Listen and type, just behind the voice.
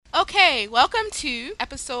Okay, welcome to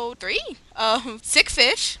episode 3 of Sick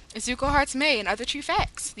Fish, Zuko Hearts May, and Other True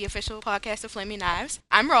Facts, the official podcast of Flaming Knives.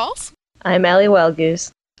 I'm Rawls. I'm Allie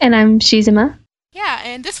Wildgoose. And I'm Shizuma. Yeah,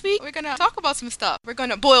 and this week we're gonna talk about some stuff. We're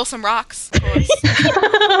gonna boil some rocks, of course.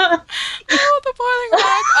 Oh, the boiling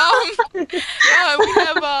rock. We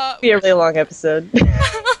have Be a really long episode.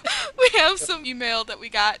 we have some email that we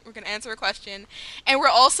got. We're gonna answer a question, and we're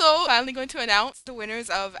also finally going to announce the winners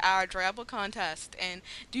of our Drabble contest and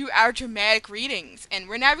do our dramatic readings. And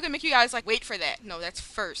we're never gonna make you guys wait for that. No, that's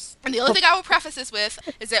first. And the only thing I will preface this with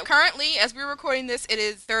is that currently, as we're recording this, it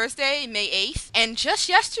is Thursday, May 8th, and just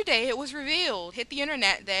yesterday it was revealed, hit the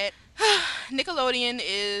internet, that Nickelodeon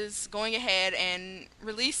is going ahead and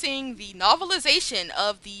releasing the novelization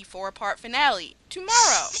of the 4-part finale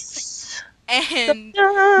tomorrow. And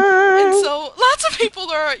so lots of people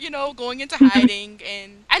are, going into hiding,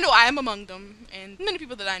 and I know I am among them, and many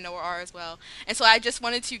people that I know are as well. And so I just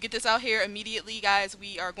wanted to get this out here immediately, guys.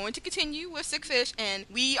 We are going to continue with Sick Fish, and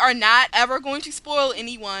we are not ever going to spoil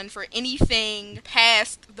anyone for anything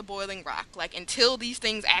past the Boiling Rock, until these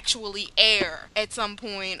things actually air at some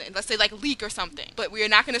point, let's say leak or something. But we are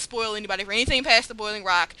not going to spoil anybody for anything past the Boiling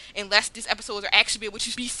Rock unless these episodes are actually able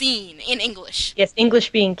to be seen in English. Yes,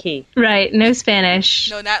 English being key. Right, no Spanish.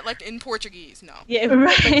 No, not in Portuguese, no. Yeah,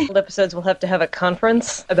 right. Episodes we'll have to have a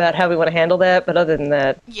conference about how we want to handle that, but other than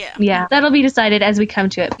that... Yeah, that'll be decided as we come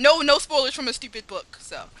to it. No spoilers from a stupid book,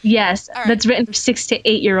 so... Yes, right. That's written for 6 to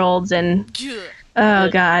 8-year-olds, and... Yeah. Oh,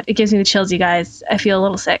 God, it gives me the chills, you guys. I feel a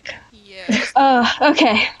little sick. Yeah. Oh,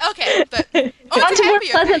 okay. Okay, but... On to more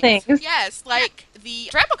pleasant things. Yes, the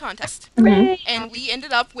Drabble contest. Mm-hmm. And we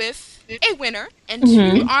ended up with a winner and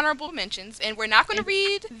 2 honorable mentions, and we're not going to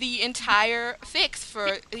read the entire fics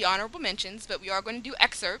for the honorable mentions, but we are going to do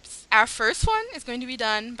excerpts. Our first one is going to be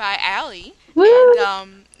done by Allie. Woo!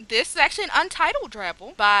 And this is actually an untitled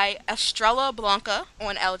Drabble by Estrella Blanca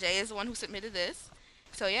on LJ is the one who submitted this.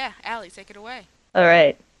 So yeah, Allie, take it away. All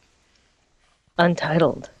right.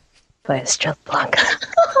 Untitled by Estrella Blanca.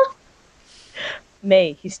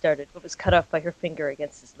 May, he started, but was cut off by her finger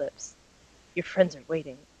against his lips. Your friends are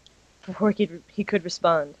waiting. Before he could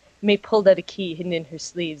respond, May pulled out a key hidden in her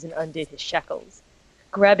sleeves and undid his shackles.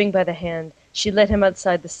 Grabbing by the hand, she led him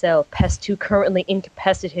outside the cell, past 2 currently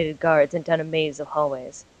incapacitated guards, and down a maze of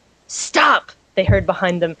hallways. Stop! They heard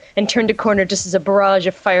behind them, and turned a corner just as a barrage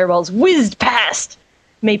of fireballs whizzed past!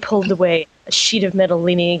 May pulled away, a sheet of metal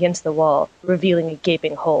leaning against the wall, revealing a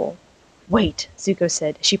gaping hole. Wait, Zuko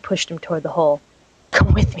said as she pushed him toward the hole.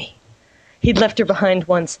 Come with me. He'd left her behind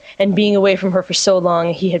once, and being away from her for so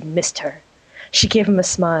long, he had missed her. She gave him a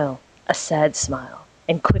smile, a sad smile,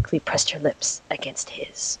 and quickly pressed her lips against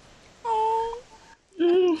his. Oh,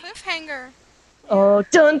 cliffhanger. Oh,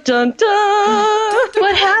 dun dun dun!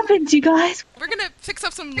 What happened, you guys? We're going to fix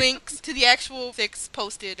up some links to the actual fics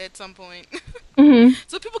posted at some point. Mm-hmm.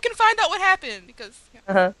 So people can find out what happened, because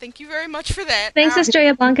thank you very much for that. Thanks,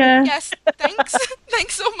 Estrella Blanca. Yes, thanks.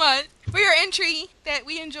 Thanks so much for your entry that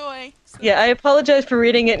we enjoy. So. Yeah, I apologize for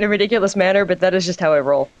reading it in a ridiculous manner, but that is just how I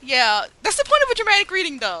roll. Yeah, that's the point of a dramatic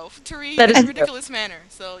reading, though, to read That in is a ridiculous manner.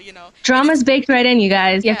 So, Drama's baked right in, you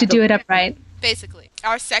guys. You have to do it upright. Basically.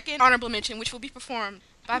 Our second honorable mention, which will be performed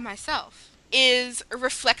by myself, is a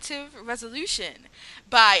Reflective Resolution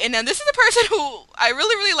by, and now this is a person who I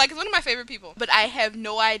really, really like. It's one of my favorite people, but I have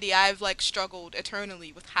no idea. I've struggled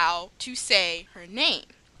eternally with how to say her name.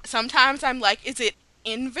 Sometimes I'm like, is it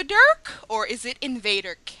Invadirk or is it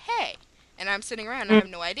Invader K? And I'm sitting around and I have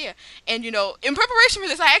no idea. And, in preparation for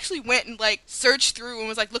this, I actually went and, searched through and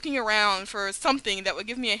was, looking around for something that would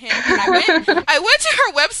give me a hint. And I went to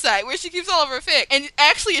her website where she keeps all of her fic. And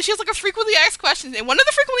actually, she has, a frequently asked questions. And one of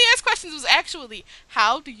the frequently asked questions was actually,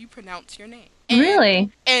 how do you pronounce your name? Really?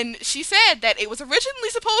 And she said that it was originally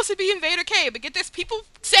supposed to be Invader K, but get this, people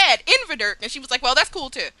said Invadirk, and she was like, well, that's cool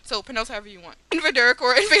too. So pronounce however you want. Invadirk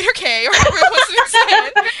or Invader K, or however it wants to be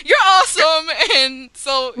said. You're awesome! And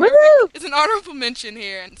so it's an honorable mention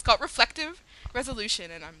here, and it's called Reflective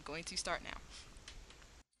Resolution, and I'm going to start now.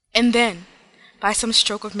 And then, by some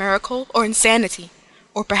stroke of miracle or insanity,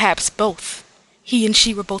 or perhaps both, he and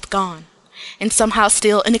she were both gone, and somehow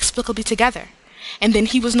still inexplicably together. And then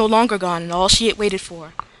he was no longer gone, and all she had waited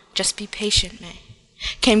for, just be patient, May,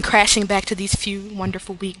 came crashing back to these few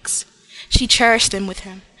wonderful weeks. She cherished them with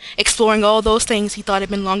him, exploring all those things he thought had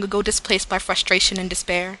been long ago displaced by frustration and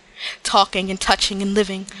despair, talking and touching and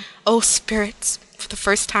living. Oh, spirits! For the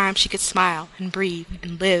first time she could smile and breathe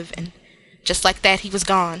and live, and just like that he was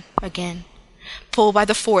gone again, pulled by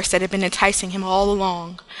the force that had been enticing him all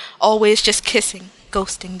along, always just kissing,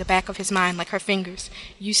 ghosting the back of his mind like her fingers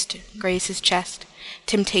used to graze his chest.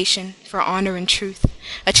 Temptation for honor and truth,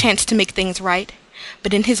 a chance to make things right.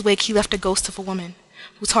 But in his wake he left a ghost of a woman,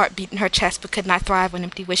 whose heart beat in her chest but could not thrive on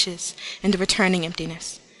empty wishes, in the returning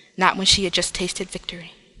emptiness, not when she had just tasted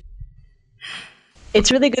victory.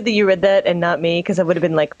 It's really good that you read that and not me, because I would have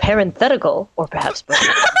been like parenthetical, or perhaps both.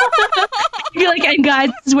 You're like, and guys,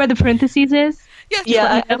 this is where the parentheses is?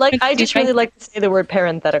 Yeah, I just really like to say the word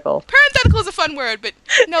parenthetical. Parenthetical is a fun word, but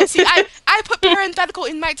no, see, I put parenthetical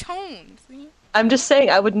in my tone. See? I'm just saying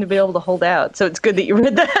I wouldn't be able to hold out, so it's good that you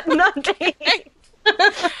read that, not me.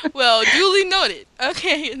 Well, duly noted.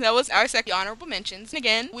 Okay, that was our second honorable mentions. And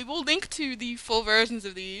again, we will link to the full versions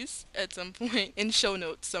of these at some point in show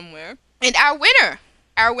notes somewhere. And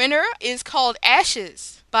our winner is called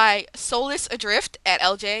Ashes by Soulless Adrift at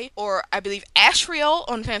LJ, or I believe Ashriel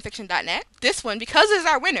on fanfiction.net. This one, because it's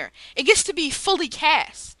our winner, it gets to be fully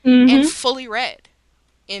cast and fully read.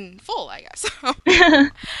 In full, I guess.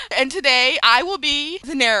 And today, I will be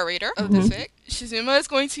the narrator of this fic. Shizuma is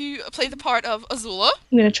going to play the part of Azula.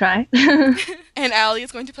 I'm going to try. And Allie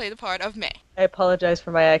is going to play the part of May. I apologize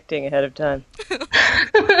for my acting ahead of time.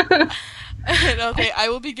 Okay, I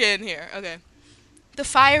will begin here. Okay. The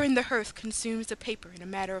fire in the hearth consumes the paper in a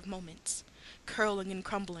matter of moments, curling and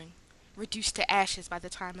crumbling, reduced to ashes by the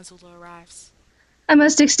time Azula arrives. I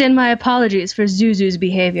must extend my apologies for Zuzu's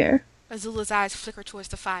behavior. Azula's eyes flicker towards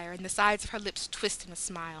the fire, and the sides of her lips twist in a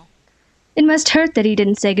smile. It must hurt that he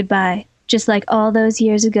didn't say goodbye, just like all those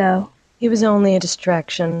years ago. He was only a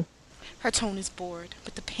distraction. Her tone is bored,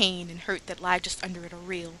 but the pain and hurt that lie just under it are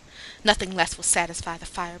real. Nothing less will satisfy the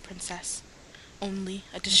Fire Princess. Only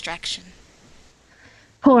a distraction.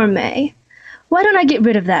 Poor May. Why don't I get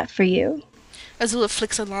rid of that for you? Azula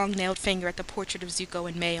flicks a long-nailed finger at the portrait of Zuko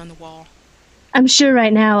and May on the wall. I'm sure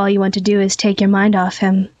right now all you want to do is take your mind off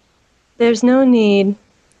him. There's no need.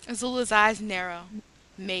 Azula's eyes narrow.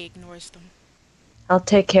 May ignores them. I'll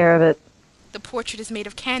take care of it. The portrait is made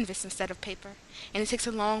of canvas instead of paper, and it takes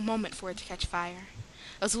a long moment for it to catch fire.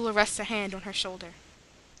 Azula rests a hand on her shoulder.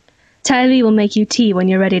 Ty Lee will make you tea when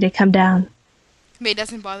you're ready to come down. May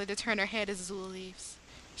doesn't bother to turn her head as Azula leaves.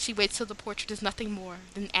 She waits till the portrait is nothing more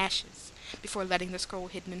than ashes before letting the scroll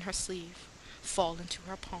hidden in her sleeve fall into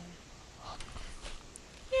her palm.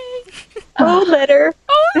 Yay! Oh, letter.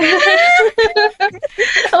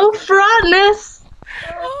 Oh, fraudness!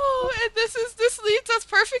 Oh, and this leads us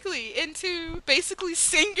perfectly into basically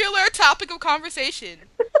singular topic of conversation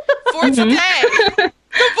for today. The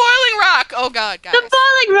Boiling Rock. Oh God, guys. The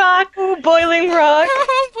Boiling Rock! Oh, Boiling Rock.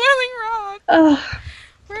 Boiling Rock. Oh,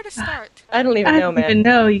 Where to start? I don't even know, I man. don't even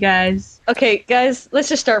know, you guys. Okay, guys, let's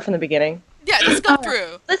just start from the beginning. Yeah, let's go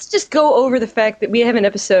through. Let's just go over the fact that we have an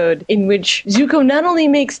episode in which Zuko not only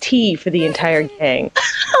makes tea for the entire gang,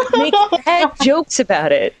 makes bad jokes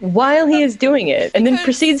about it while he is doing it, and then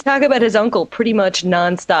proceeds to talk about his uncle pretty much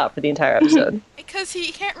non-stop for the entire episode. Because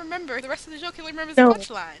he can't remember the rest of the joke. He only remembers No. the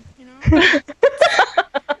punchline, you know?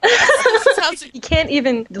 This is how He can't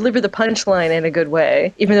even deliver the punchline in a good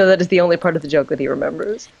way, even though that is the only part of the joke that he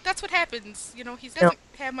remembers. that's what happens. You know, he doesn't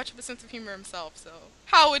have much of a sense of humor himself, so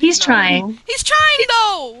how would he He's know? trying. He's trying,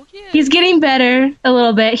 though! Yeah. He's getting better a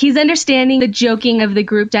little bit. He's understanding the joking of the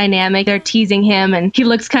group dynamic. They're teasing him, and he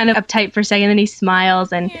looks kind of uptight for a second, and he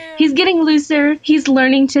smiles, and Yeah. he's getting looser. He's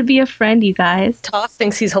learning to be a friend, you guys. Toph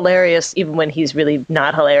thinks he's hilarious, even when he's really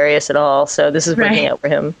not hilarious at all, so this is working Right. out for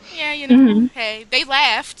him. Yeah, you know, hey, they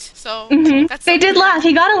laughed, so that's They did something. laugh.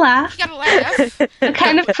 He got a laugh. You gotta laugh. A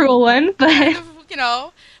kind of cruel one, but You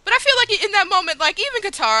know. But I feel like in that moment, like, even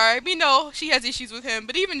Katara, we know she has issues with him,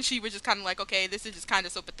 but even she was just kind of like, okay, this is just kind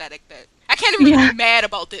of so pathetic that I can't even really be mad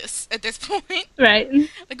about this at this point. right. Like,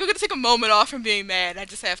 we're gonna take a moment off from being mad. I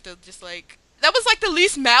just have to just, like... That was, like, the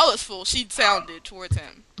least maliceful she'd sounded towards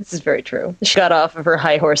him. This is very true. She got off of her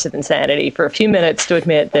high horse of insanity for a few minutes to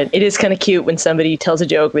admit that it is kind of cute when somebody tells a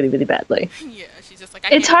joke really, really badly. Yeah, she's just like...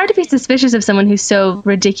 It's hard to be suspicious of someone who's so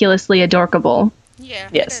ridiculously adorkable Yeah.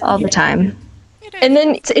 Yes. it is. all the time. It is. And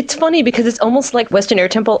then it's funny because it's almost like Western Air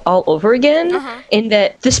Temple all over again, in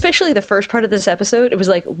that, especially the first part of this episode, it was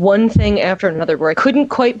like one thing after another where I couldn't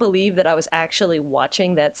quite believe that I was actually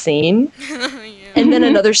watching that scene. Yeah. And then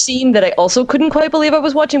another scene that I also couldn't quite believe I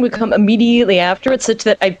was watching would come immediately after it, such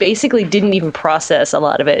that I basically didn't even process a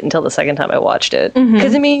lot of it until the second time I watched it.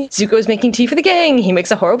 Because, I mean, Zuko's making tea for the gang, he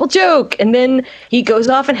makes a horrible joke, and then he goes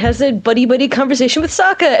off and has a buddy-buddy conversation with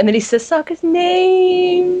Sokka, and then he says Sokka's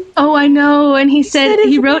name. Oh, I know. And he said said his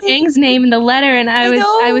he wrote name. Aang's name in the letter, and I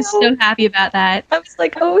know. was so happy about that. I was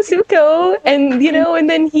like, oh, Zuko. And, you know, and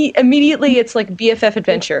then he immediately, it's like BFF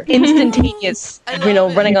adventure. Instantaneous, I you know,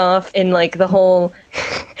 love it. running off in like the whole whole,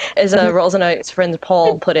 as Rolls and I's friend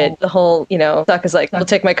Paul put it, the whole, Sokka's like, we'll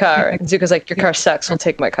take my car. And Zuko's like, your car sucks, we'll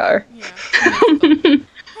take my car. Yeah.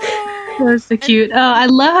 That was so cute. Oh, I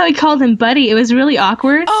love how he called him Buddy. It was really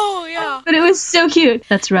awkward. Oh, yeah. But it was so cute.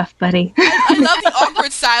 That's rough, Buddy. I love the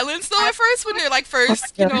awkward silence, though, at first, when they're, like,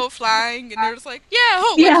 flying, and they're just like,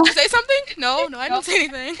 what, did you say something? No, I didn't say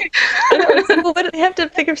anything. Well, but they have to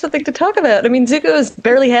think of something to talk about. I mean, Zuko has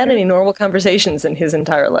barely had any normal conversations in his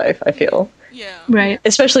entire life, I feel. Yeah. Right.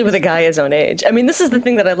 Especially with a guy his own age. I mean, this is the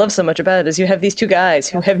thing that I love so much about it, is you have these two guys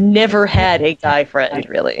who have never had a guy friend,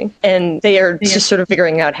 really. And they are just sort of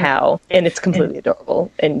figuring out how. And it's completely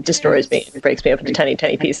adorable and destroys me and breaks me up into tiny,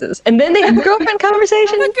 tiny pieces. And then they have a girlfriend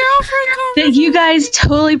conversation. That you guys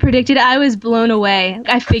totally predicted. I was blown away.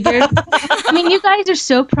 I figured. I mean, you guys are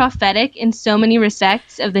so prophetic in so many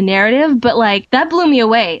respects of the narrative, but, like, that blew me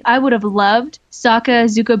away. I would have loved Sokka,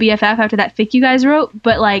 Zuko BFF after that fic you guys wrote,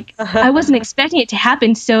 but, like, I wasn't expecting it to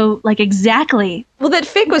happen so, like, exactly. Well, that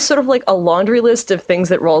fic was sort of like a laundry list of things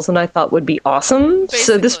that Rolls and I thought would be awesome. Basically.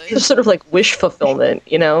 So this was sort of like wish fulfillment,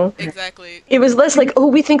 Exactly. It was less like, oh,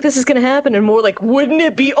 we think this is going to happen, and more like, wouldn't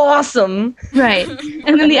it be awesome? Right.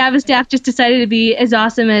 And then the Ava staff just decided to be as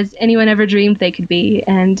awesome as anyone ever dreamed they could be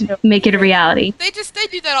and make it a reality. They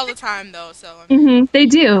do that all the time, though, so. I mean, They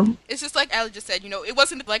do. it's just like Ali just said, it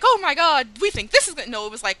wasn't like, oh my god, we think this is gonna. No,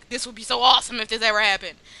 it was like, this would be so awesome if this ever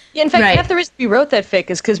happened. Yeah, in fact, Right. half the reason we wrote that fic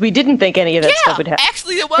is because we didn't think any of that stuff would happen.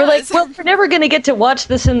 Actually, it was. We're like, well, we're never going to get to watch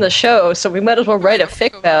this in the show, so we might as well write a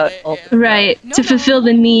fic about it. Yeah. Right. No, to no. fulfill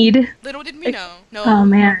the need. Little did we know. No. Oh,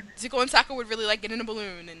 man. Zuko and Sokka would really like get in a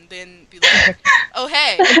balloon and then be like, oh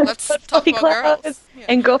hey, let's talk Fluffy about girls. Yeah.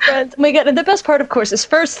 and girlfriends. Oh my god, and the best part, of course, is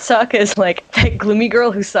first Sokka is like that gloomy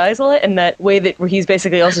girl who sighs a lot, and that way that where he's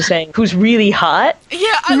basically also saying, who's really hot. Yeah,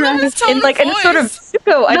 I love his tone And like, of and voice. it's sort of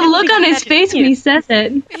Zuko. The look on his face when he says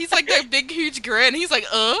it. He's like that big, huge grin. He's like,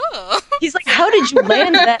 oh. He's like, how did you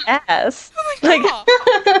land that ass? Like,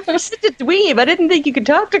 Oh. you're such a dweeb. I didn't think you could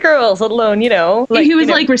talk to girls, let alone, He was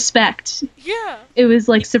like respect. Yeah. It was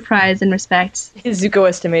like surprise and respect. his Zuko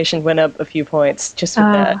estimation went up a few points just with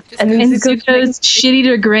that. Just And then And Zuko's Zuko's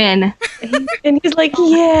shit-eater grin. and he's like,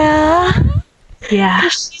 yeah, Yeah.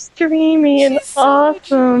 she's dreamy and She's so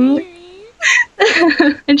awesome. dreamy.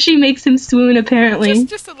 And she makes him swoon, apparently.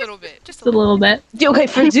 Just a little bit. Just Just a little bit. Okay,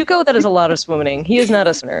 for Zuko, that is a lot of swooning. He is not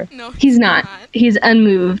a sinner. No, He's not. He's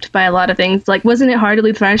unmoved by a lot of things. Like, wasn't it hard to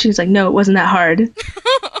leave the fire? She's like, no, it wasn't that hard.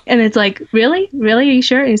 And it's like, really? Really? Are you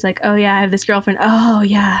sure? And he's like, oh, yeah, I have this girlfriend. Oh,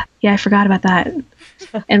 yeah. Yeah, I forgot about that.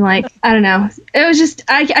 And, like, I don't know. It was just,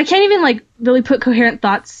 I can't even, like, really put coherent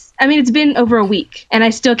thoughts. I mean, it's been over a week, and I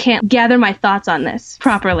still can't gather my thoughts on this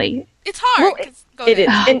properly. It's hard. Well, 'cause- go It is.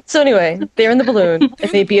 ahead. And so anyway, they're in the balloon,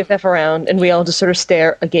 and they BFF around, and we all just sort of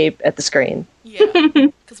stare agape at the screen. Yeah.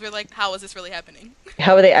 Because we're like, how is this really happening?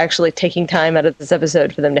 How are they actually taking time out of this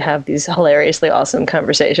episode for them to have these hilariously awesome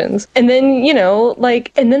conversations? And then,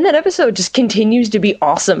 and then that episode just continues to be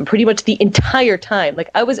awesome pretty much the entire time. Like,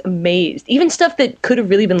 I was amazed. Even stuff that could have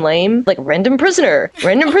really been lame, like Random Prisoner.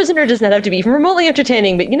 Random Prisoner does not have to be even remotely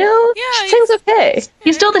entertaining, but, Yeah, she sings okay.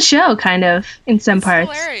 He stole the show, kind of, in some It's parts.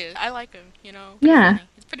 hilarious. I like him, Yeah. Funny.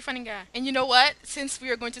 He's a pretty funny guy. And you know what? Since we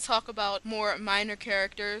are going to talk about more minor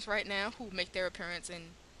characters right now who make their appearance in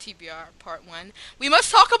TBR Part 1, we must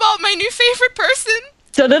talk about my new favorite person,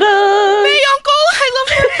 Da-da-da! May Uncle. I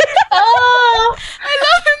love him. Oh! I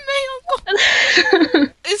love him, May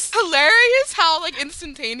Uncle. It's hilarious how, like,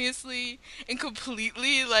 instantaneously and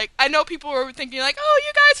completely, like, I know people were thinking, like, oh,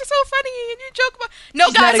 you guys are so funny and you joke about... No,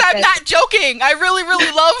 He's not guys, I'm not joking. I really,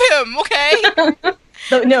 really love him,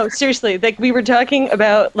 okay? No, seriously, like, we were talking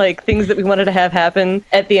about, like, things that we wanted to have happen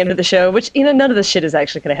at the end of the show, which, none of this shit is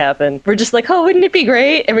actually going to happen. We're just like, oh, wouldn't it be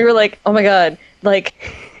great? And we were like, oh my god, like...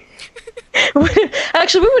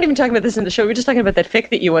 Actually, we weren't even talking about this in the show. We were just talking about that fic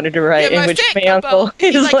that you wanted to write, Yeah, in which fic my uncle about-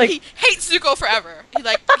 is he, like, he hates Zuko forever. He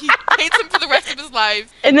hates him for the rest of his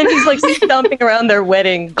life. and then he's like stomping around their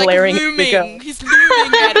wedding, Like glaring at looming. Zuko. He's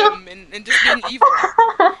looming at him and just being evil.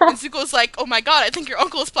 And Zuko's like, oh my god, I think your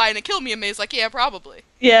uncle is planning to kill me. And May's like, yeah, probably.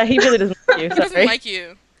 Yeah, he really doesn't like you. He doesn't Sorry. like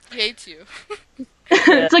you. He hates you.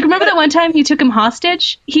 It's like, remember that one time you took him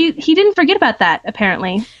hostage? He didn't forget about that,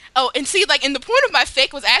 apparently. Oh, and see, like, and the point of my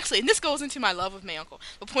fic was actually, and this goes into my love of my uncle,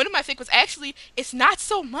 the point of my fic was actually, it's not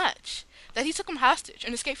so much that he took him hostage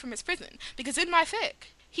and escaped from his prison, because in my fic,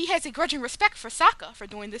 he has a grudging respect for Sokka for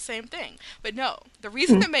doing the same thing. But no, the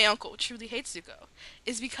reason that my uncle truly hates Zuko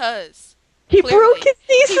is because He clearly, broke his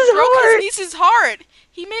niece's he broke heart. his niece's heart.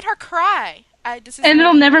 He made her cry This is And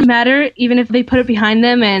it'll never matter, even if they put it behind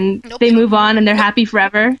them and Nope. they move on and they're happy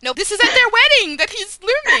forever. No, this is at their wedding that he's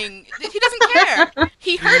learning. He doesn't care.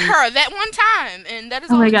 He hurt her that one time, and that is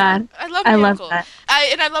Oh all my he God. I love I my love uncle. that.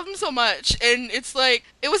 I love him so much, and it's like,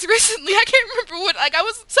 it was recently, I can't remember what, like, I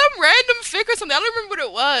was some random fic or something, I don't remember what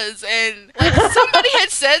it was, and like, somebody had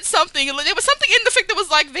said something, and there was something in the fic that was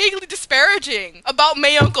like vaguely disparaging about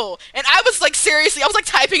my uncle, and I was like, seriously, I was like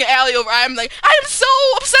typing Allie over, I'm like, I am so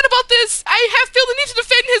upset about this, I feel the need to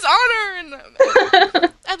defend his honor,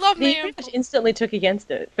 and I love He my pretty uncle. much instantly took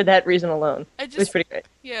against it for that reason alone. I It was just, pretty great.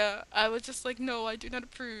 yeah, I was just like, no, I do not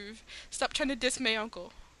approve. Stop trying to diss my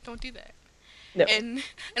uncle. Don't do that. No. And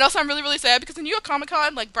also, I'm really, really sad because in New York Comic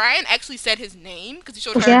Con, like, Brian actually said his name because he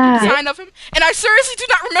showed her Yeah. a sign of him, and I seriously do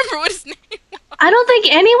not remember what his name was. I don't think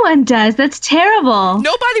anyone does. That's terrible.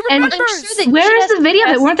 Nobody And remembers. I'm sure that- Where is She the video of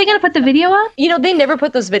has- it? Weren't they going to put the video up? You know, they never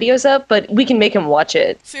put those videos up, but we can make him watch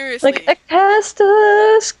it. Seriously. Like,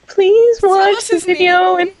 Acastus, please Tell watch us the his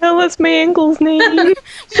video name. and tell us my uncle's name. we want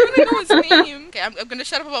to know his name. Okay, I'm gonna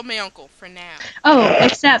shut up about my uncle for now. Oh,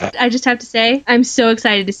 except I just have to say, I'm so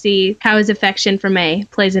excited to see how his affection for May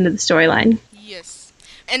plays into the storyline. Yes.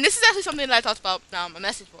 And this is actually something that I talked about a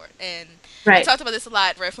message board, and I Right. talked about this a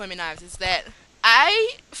lot, Red Flaming Knives, is that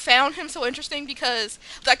I found him so interesting because,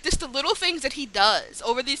 like, just the little things that he does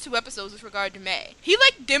over these 2 episodes with regard to May. He,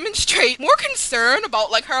 like, demonstrates more concern about,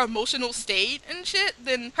 like, her emotional state and shit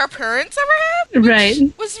than her parents ever have.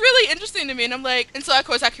 Right. Was really interesting to me, and I'm like, and so, of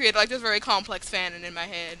course, I created, like, this very complex fanon in my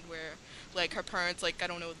head where, like, her parents, like, I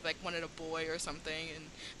don't know, like, wanted a boy or something, and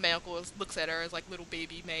my uncle looks at her as, like, little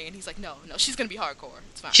baby May, and he's like, no, she's gonna be hardcore.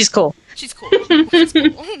 It's fine. She's cool. She's cool. She's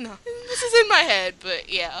cool. No. This is in my head,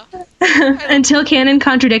 but yeah. Until canon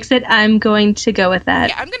contradicts it, I'm going to go with that.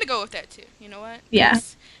 Yeah, I'm gonna go with that too. You know what? Yeah.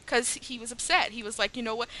 Because he was upset. He was like, you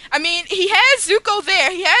know what? I mean, he has Zuko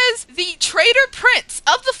there. He has the traitor prince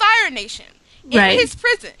of the Fire Nation in Right. his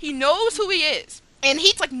prison. He knows who he is. And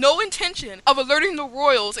he's like no intention of alerting the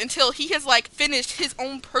royals until he has like finished his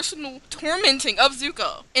own personal tormenting of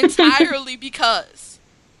Zuko entirely because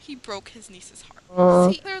he broke his niece's heart.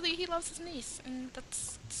 Aw. See, clearly he loves his niece, and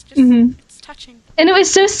it's just Mhm. it's touching. And it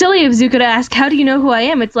was so silly of Zuko to ask, how do you know who I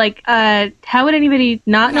am? It's like, how would anybody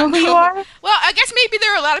not know who you are? Well, I guess maybe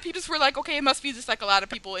there are a lot of people who were like, okay, it must be just like a lot of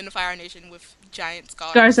people in the Fire Nation with giant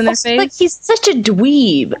scars. Scars on their Also, like, face? he's such a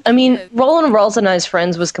dweeb. I mean, Yeah. Roland Ralston's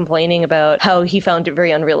friends was complaining about how he found it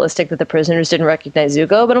very unrealistic that the prisoners didn't recognize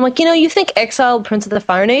Zuko, but I'm like, you think exiled prince of the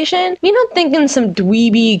Fire Nation? You're not thinking some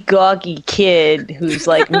dweeby, gawky kid who's,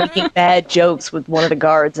 like, making bad jokes with one of the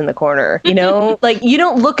guards in the corner, you know? Like, you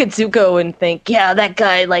don't look at Zuko and think, yeah, that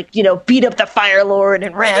guy, like, beat up the Fire Lord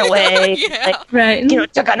and ran away. Yeah. Like, Right.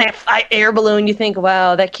 took on that air balloon. You think,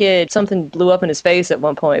 wow, that kid, something blew up in his face at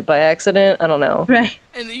one point by accident. I don't know. Right.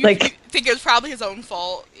 And you Like- think it was probably his own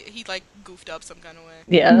fault. He like goofed up some kind of way.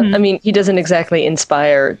 Yeah, Mhm. I mean, he doesn't exactly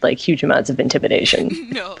inspire like huge amounts of intimidation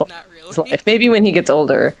No, in not his really. life. Maybe when he gets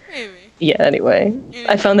older. Maybe. Yeah, anyway.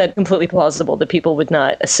 I found that completely plausible that people would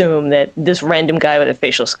not assume that this random guy with a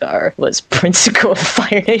facial scar was Prince Zuko of the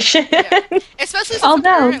Fire Nation. Yeah. Especially since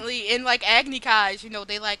Although- apparently in like Agni Kai's,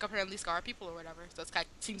 they like apparently scar people or whatever. So it's kind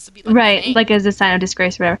seems to be like Right, the thing. like as a sign of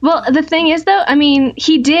disgrace or whatever. Well, the thing is, though, I mean,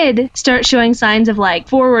 he did start showing signs of, like,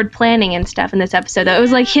 forward planning and stuff in this episode, though. It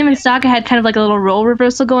was like him and Sokka had kind of like a little role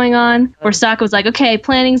reversal going on, where Sokka was like, okay,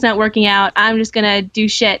 planning's not working out, I'm just gonna do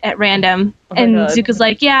shit at random. Oh my And God. Zuko's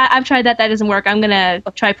like, yeah, I've tried that doesn't work, I'm gonna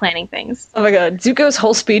try planning things. Oh my god, Zuko's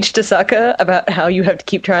whole speech to Sokka about how you have to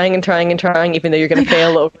keep trying and trying and trying even though you're going to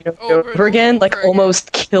fail over and over again, like, over again.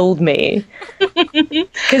 almost killed me.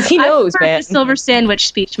 Because he knows, I prefer man. the silver sandwich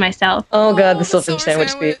speech myself. Oh god, the silver sandwich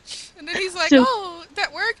speech. And then he's like, So- oh,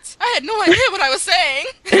 that worked? I had no idea what I was saying.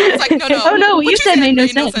 It's like, no. Oh, no, what you said made no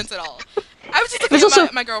sense. at all. I was just was looking at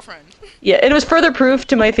also- my girlfriend. Yeah, it was further proof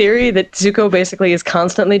to my theory that Zuko basically is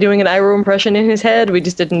constantly doing an Iroh impression in his head. We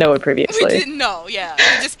just didn't know it We previously. didn't know, yeah.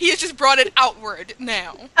 He has just brought it outward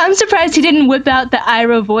now. I'm surprised he didn't whip out the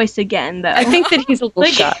Iroh voice again, though. I think that he's a little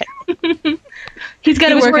Like- shy. He's got he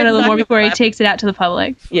to was work on it a little more wearing before he black- takes it out to the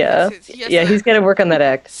public. Yeah, He has yeah, to he's got to work on that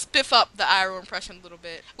act. spiff up the Iroh impression a little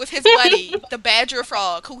bit. With his buddy, the Badger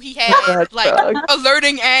Frog, who he had, Badger like, Frog.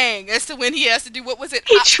 alerting Aang as to when he has to do, what was it?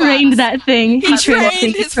 He Hot trained spots. that thing. He trained trained that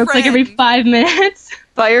thing. his It like every friend. 5 minutes.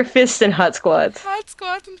 Fire fists and hot squats. Hot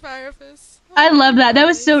squats and fire fists. I love that. That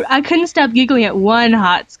was so. I couldn't stop giggling at one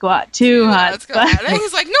hot squat, two hot squats. And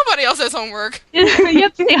he's like, nobody else has homework. You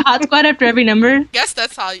have to say hot squat after every number. Guess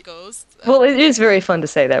that's how it goes. Well, it is very fun to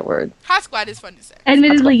say that word. Hot squat is fun to say.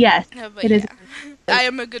 Admittedly, yes. But It is. yeah. I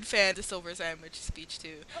am a good fan of the silver sandwich speech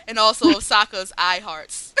too, and also of Sokka's eye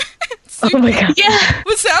hearts. Oh my god. Yeah.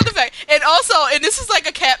 With sound effect, and also, and this is like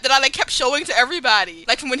a cap that I like kept showing to everybody,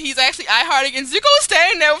 like from when he's actually eye hearting, and Zuko was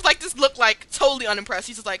standing there with like this look, like totally unimpressed.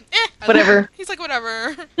 He's just like, Whatever. He's like,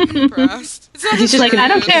 whatever. I'm impressed. It's not He's his just Like, I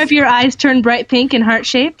don't truth. care if your eyes turn bright pink and heart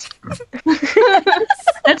shaped.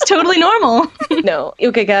 That's totally normal. No.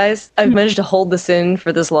 Okay, guys, I've managed to hold this in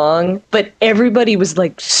for this long, but everybody was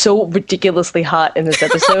like so ridiculously hot in this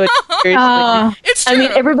episode. Seriously. It's true. I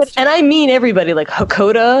mean, everybody, and I mean everybody, like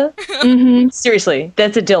Hakoda. hmm Seriously,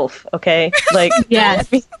 that's a DILF, okay? Like, Yes.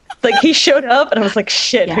 like he showed up, and I was like,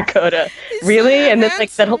 shit, Yeah. Hakoda, He's really? so And then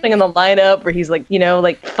like that whole thing in the lineup where he's like, you know,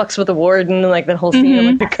 like fucks with the warden, like that whole scene.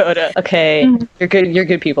 I'm like, Hakoda, okay, you're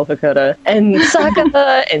good people, Hakoda, and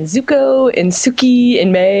Sokka and Zuko and Suki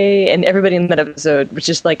and Mei and everybody in that episode was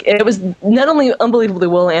just like, it was not only unbelievably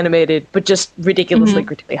well animated, but just ridiculously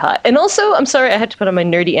gritty hot. And also, I'm sorry, I had to put on my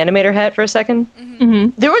nerdy animator hat for a second. hmm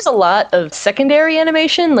There was a lot of secondary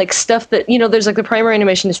animation, like stuff that, you know, there's like the primary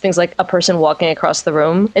animation is things like a person walking across the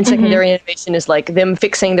room, and secondary animation is like them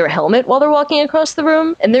fixing their helmet while they're walking across the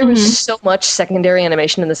room. And there was so much secondary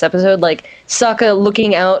animation in this episode, like Sokka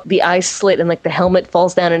looking out the eye slit and like the helmet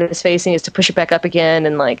falls down in his face and he has to push it back up again.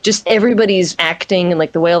 And like just everybody's acting and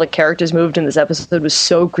like the way all the characters moved in this episode was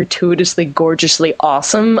so gratuitously, gorgeously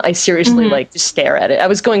awesome. I seriously like just stare at it. I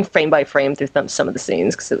was going frame by frame through some of the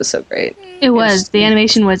scenes because it was so great. It was. The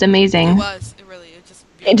animation was amazing. It was. It really. It just.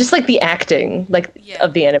 And just like the acting, like Yeah.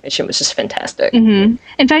 of the animation was just fantastic. In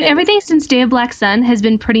fact, everything since Day of Black Sun has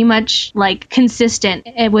been pretty much like consistent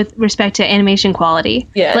with respect to animation quality.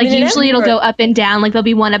 Yeah, I like mean, in usually it'll Avatar- go up and down. Like there'll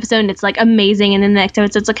be one episode and it's like amazing, and then the next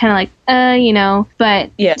episode it's kind of like, you know.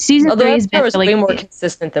 But Yeah, season although 3 has been Avatar was really way more great.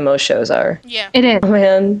 consistent than most shows are. Yeah. It is. Oh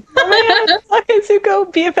man, Sokka and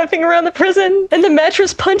Zuko BFFing around the prison and the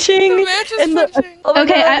mattress punching. The mattress and punching. oh my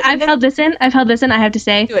Okay, God, I've and then- held this in. I have to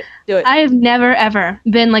say. Do it. I have never ever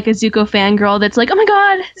been like a Zuko fangirl that's like, oh my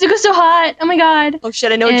god, Zuko's so hot, oh my god. Oh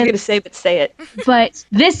shit, I know what you're and- gonna say, but say it. But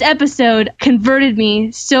this episode converted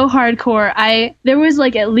me so hardcore. There was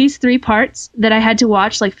like at least 3 parts that I had to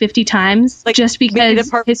watch like 50 times Like just maybe because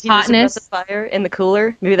the part his where he was about hotness. the fire in the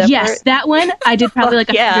cooler. Maybe that Yes, part. that one I did probably like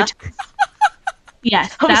Fuck yeah. 100 times.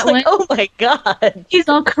 Yes, I was that like, one. oh my god. He's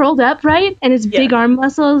all curled up, right? And his big arm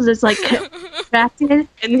muscles is like contracted. And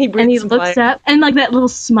then he And breathes he some looks fire. up, and like that little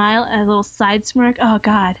smile, a little side smirk. Oh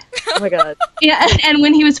God! Oh my god. Yeah, and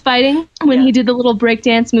when he was fighting, when he did the little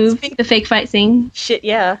breakdance move, the fake fight scene, Shit,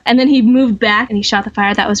 yeah. and then he moved back and he shot the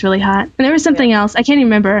fire. That was really hot. And there was something else I can't even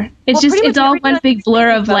remember. It's Well, just pretty it's much all every one time big you blur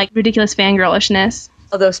think of about- like ridiculous fangirlishness.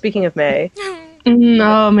 Although speaking of May,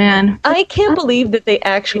 Oh man, I can't believe that they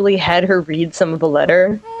actually had her read some of the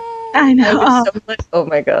letter. I I know. was so like, oh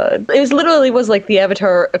my god. It was literally was like the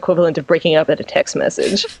Avatar equivalent of breaking up at a text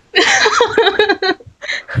message.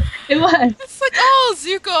 It was. It's like, oh,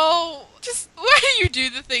 Zuko, just why do you do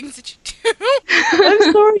the things that you do?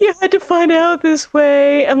 I'm sorry you had to find out this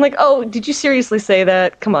way. I'm like, oh, did you seriously say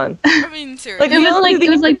that? Come on. I mean, seriously. Like, It we was all like knew it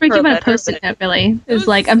was the like breaking intro up a letter, post-it but- note. Really, it was was-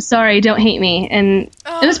 like, I'm sorry, don't hate me, and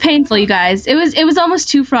it was painful, you guys. It was almost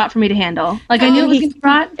too fraught for me to handle. Like I knew it was gonna be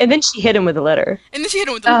fraught. And then she hit him with a letter. And then she hit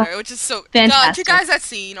him with the Oh, letter, which is so. God, fantastic. you guys, that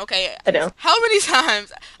scene, okay. I know. How many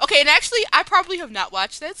times? Okay, and actually, I probably have not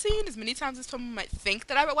watched that scene as many times as someone might think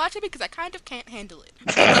that I would watch it because I kind of can't handle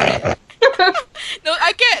it. No,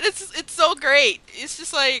 I can't. It's so great. It's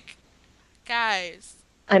just like, guys.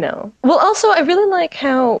 I know. Well, also, I really like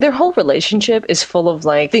how their whole relationship is full of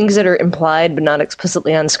like things that are implied but not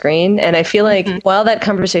explicitly on screen. And I feel like while that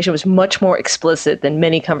conversation was much more explicit than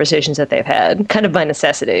many conversations that they've had, kind of by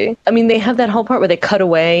necessity. I mean, they have that whole part where they cut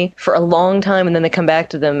away for a long time and then they come back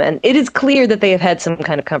to them, and it is clear that they have had some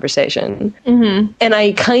kind of conversation. Mm-hmm. And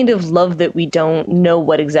I kind of love that we don't know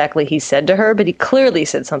what exactly he said to her, but he clearly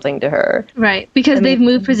said something to her. Right, because they've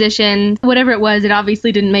moved position. Whatever it was, it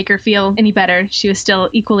obviously didn't make her feel any better. She was still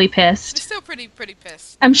equally She's pissed. still pretty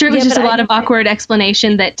pissed. I'm sure it was Yeah, just a but lot of awkward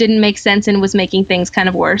explanation that didn't make sense and was making things kind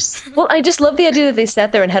of worse. Well, I just love the idea that they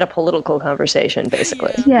sat there and had a political conversation,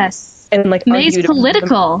 basically. Yeah. Yes. And like May's argued about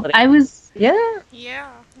political. I was. Yeah.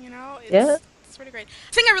 Yeah, you know, it's, Yeah. it's pretty great.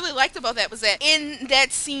 The thing I really liked about that was that in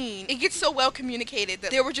that scene, it gets so well communicated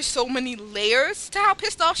that there were just so many layers to how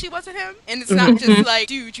pissed off she was at him. And it's not just like,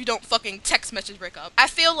 dude, you don't fucking text message break up. I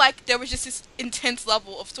feel like there was just this intense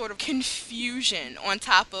level of sort of confusion on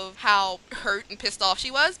top of how hurt and pissed off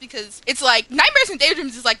she was, because it's like Nightmares and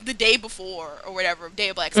Daydreams is like the day before or whatever, Day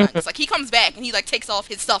of Black Sun. It's like he comes back and he like takes off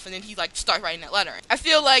his stuff and then he like starts writing that letter. I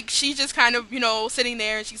feel like she's just kind of, you know, sitting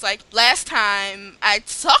there and she's like, last time I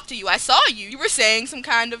talked to you, I saw you. You were saying some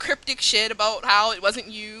kind of cryptic shit about how it wasn't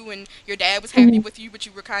you and your dad was happy with you, but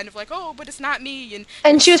you were kind of like, oh, but it's not me.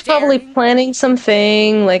 And she was probably planning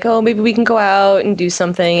something, like, oh, maybe we can go out and do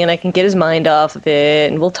something and I can get his mind off of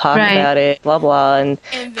it and we'll talk about it, blah, blah, and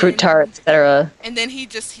fruit tarts, etc. And then he's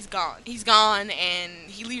gone. He's gone, and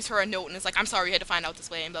he leaves her a note and it's like, I'm sorry you had to find out this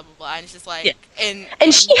way, and blah, blah, blah. And it's just like, and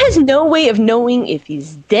she has no way of knowing if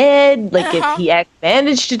he's dead, like if he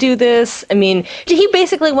managed to do this. I mean, he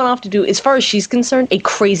basically went off to do, as far as she's concerned, a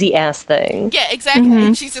crazy ass thing. Yeah, exactly.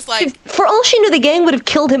 And she's just like, for all she knew, the gang would have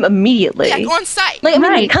killed him immediately. Yeah, on sight. Like, I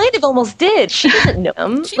mean, they kind of almost did. She doesn't know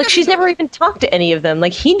him. She's never even talked to any of them.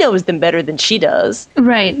 Like, he knows them better than she does.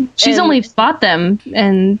 Right. She's only fought them,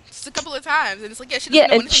 and just a couple of times, and it's like, she doesn't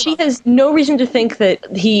know anything she has no reason to think that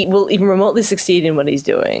he will even remotely succeed in what he's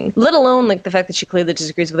doing, let alone like the fact that she clearly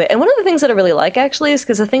disagrees with it. And one of the things that I really like, actually, is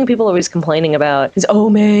because the thing people are always complaining about is, oh,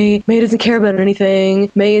 May doesn't care about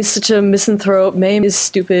anything, May is such a misanthrope, May is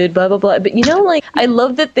stupid, blah blah blah. But you know, like, I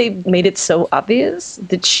love that they made it so obvious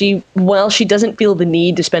that she, while she doesn't feel the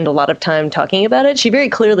need to spend a lot of time talking about it, she very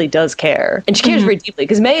clearly does care, and she cares very deeply,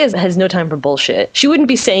 because May has no time for bullshit. She wouldn't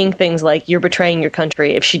be saying things like, you're betraying your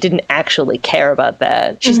country, if she didn't actually care about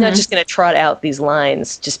that. She's not just going to trot out these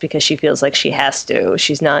lines just because she feels like she has to.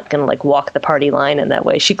 She's not going to like walk the party line in that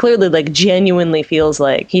way. She clearly like genuinely feels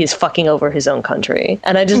like he is fucking over his own country.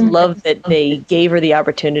 And I just love that they gave her the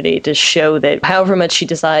opportunity to show that however much she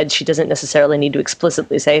decides, she doesn't necessarily need to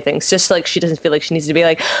explicitly say things. Just like she doesn't feel like she needs to be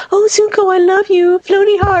like, oh, Zuko, I love you,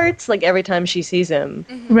 floaty hearts, like every time she sees him.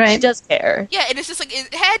 Right. She does care. Yeah, and it's just like,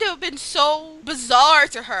 it had to have been so bizarre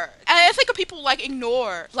to her. And I think people like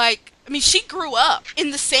ignore, like, I mean, she grew up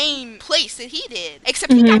in the same place that he did,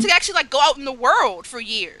 except he got to actually like go out in the world for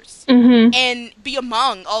years and be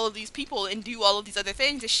among all of these people and do all of these other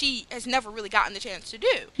things that she has never really gotten the chance to do.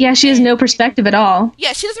 Yeah, she has no perspective at all.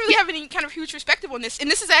 Yeah, she doesn't really have any kind of huge perspective on this. And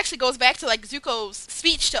this actually goes back to like Zuko's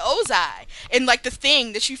speech to Ozai, and like the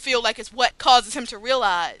thing that you feel like is what causes him to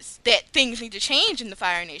realize that things need to change in the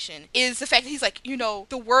Fire Nation is the fact that he's like, you know,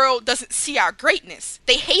 the world doesn't see our greatness.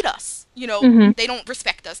 They hate us. You know, they don't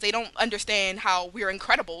respect us. They don't understand how we're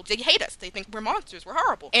incredible. They hate us. They think we're monsters. We're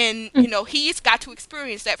horrible. And, you know, he's got to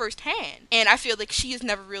experience that firsthand. And I feel like she has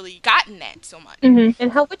never really gotten that so much.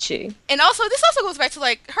 And how would she? And also, this also goes back to,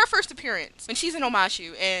 like, her first appearance when she's in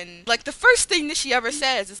Omashu. And, like, the first thing that she ever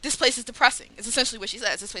says is, this place is depressing. It's essentially what she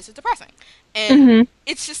says. This place is depressing. And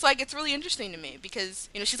it's just, like, it's really interesting to me because,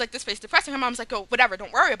 you know, she's like, this place is depressing. Her mom's like, oh, whatever.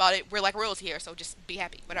 Don't worry about it. We're, like, royalty here, so just be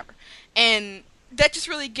happy. Whatever. And that just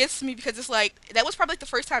really gets to me because it's like, that was probably like the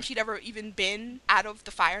first time she'd ever even been out of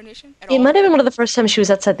the Fire Nation at all. It might have been one of the first times she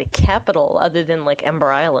was outside the capital other than like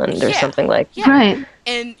Ember Island or something like that. Right.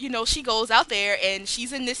 And, you know, she goes out there and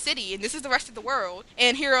she's in this city and this is the rest of the world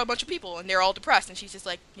and here are a bunch of people and they're all depressed and she's just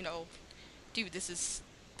like, you know, dude, this is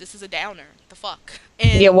a downer. The fuck?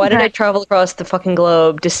 And yeah, why did I travel across the fucking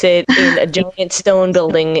globe to sit in a giant stone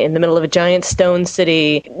building in the middle of a giant stone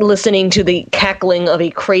city, listening to the cackling of a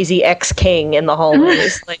crazy ex-king in the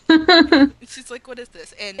hallways? Like, she's like, what is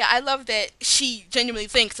this? And yeah, I love that she genuinely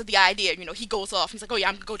thinks of the idea. You know, he goes off. He's like, oh yeah,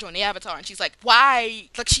 I'm gonna go join the Avatar. And she's like, why?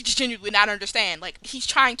 Like, she just genuinely not understand. Like, he's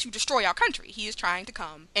trying to destroy our country. He is trying to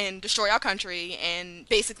come and destroy our country and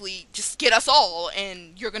basically just get us all.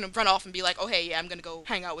 And you're gonna run off and be like, oh hey, yeah, I'm gonna go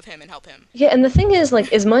hang out with him and help him. Yeah, and the thing is,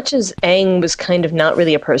 like, as much as Aang was kind of not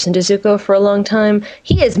really a person to Zuko for a long time,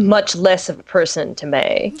 he is much less of a person to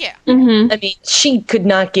May. Yeah. I mean, she could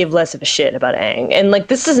not give less of a shit about Aang. And, like,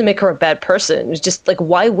 this doesn't make her a bad person. It's just, like,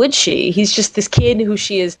 why would she? He's just this kid who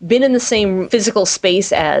she has been in the same physical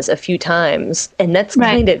space as a few times, and that's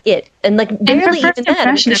kind of it. And, like, barely even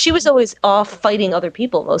that, because she was always off fighting other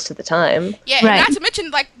people most of the time. Yeah, and not to mention,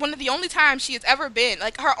 like, one of the only times she has ever been,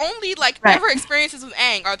 like, her only, like, ever experiences with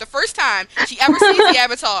Aang are the first time she ever sees the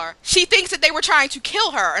Avatar. She thinks that they were trying to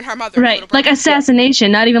kill her and her mother. Right, like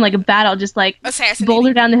assassination, not even like a battle, just like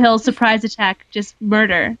boulder down the hill, surprise attack, just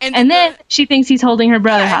murder. And then she thinks he's holding her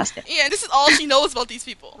brother hostage. Yeah, this is all she knows about these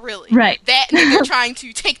people, really. Right. That and they're trying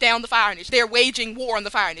to take down the Fire Nation. They're waging war on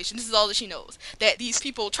the Fire Nation. This is all that she knows. That these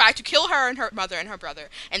people tried to kill her and her mother and her brother,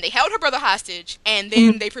 and they held her brother hostage, and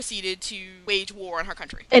then they proceeded to wage war on her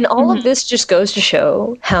country. And all of this just goes to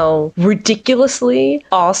show how ridiculously,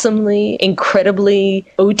 awesomely, incredibly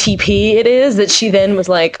OTP it is that she then was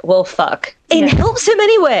like, well, fuck. and helps him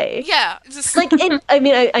anyway. Yeah, just Like, I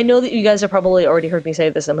mean, I know that you guys have probably already heard me say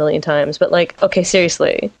this a million times, but like, okay,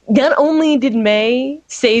 seriously. Not only did Mei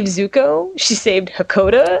save Zuko, she saved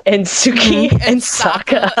Hakoda and Suki and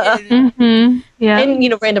Sokka. and- Mm-hmm. Yeah.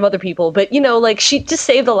 And, random other people. But, like, she just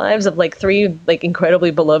saved the lives of, like, 3, like, incredibly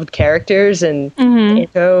beloved characters and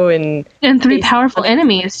Anto and... And 3 powerful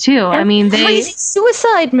enemies, too. I mean, Crazy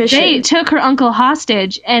suicide mission. they took her uncle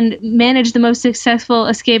hostage and managed the most successful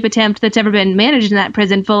escape attempt that's ever been managed in that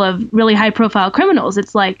prison full of really high-profile criminals.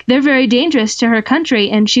 It's like, they're very dangerous to her country,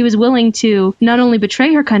 and she was willing to not only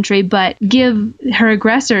betray her country, but give her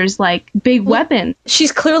aggressors, like, big weapons.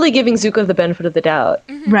 She's clearly giving Zuko the benefit of the doubt.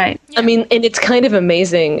 Right. I mean, and it's kind of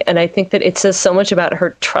amazing, and I think that it says so much about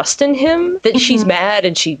her trust in him that she's mad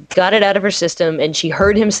and she got it out of her system and she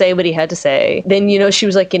heard him say what he had to say. Then, she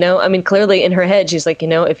was like, I mean, clearly in her head, she's like,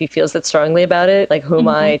 if he feels that strongly about it, like, who am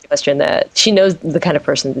I to question that? She knows the kind of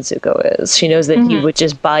person that Zuko is. She knows that he would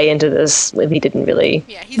just buy into this if he didn't really.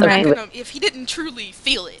 Yeah, he's Right. not gonna, if he didn't truly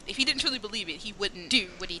feel it, if he didn't truly believe it, he wouldn't do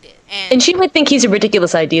what he did. And she might think he's a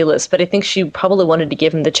ridiculous idealist, but I think she probably wanted to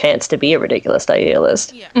give him the chance to be a ridiculous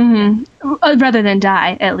idealist. Yeah. Rather than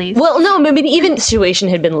die, at least. Well, no, I mean, even the situation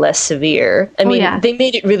had been less severe. I mean, yeah. they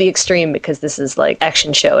made it really extreme because this is like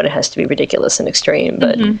action show and it has to be ridiculous and extreme.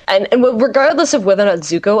 But and regardless of whether or not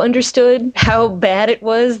Zuko understood how bad it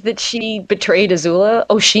was that she betrayed Azula,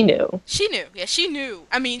 she knew. She knew. Yeah, she knew.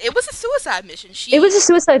 I mean, it was a suicide mission. She. It was a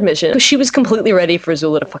suicide mission. She was completely ready for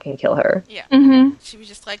Azula to fucking kill her. Yeah. She was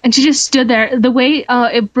just like. And she just stood there. The way,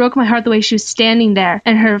 it broke my heart the way she was standing there.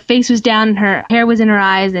 And her face was down and her hair was in her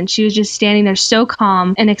eyes. And she was just standing there so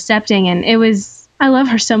calm and accepting. And it was, I love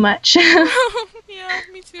her so much. Yeah,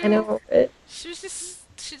 me too. I know it. She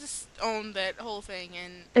just owned that whole thing,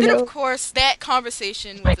 and I then know. of course that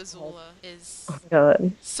conversation with Azula is Oh my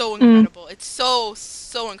god. so incredible. It's so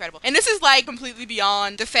incredible, and this is like completely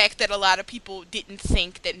beyond the fact that a lot of people didn't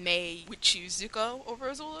think that May would choose Zuko over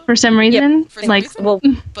Azula. For some reason. For some Like, reason. Well,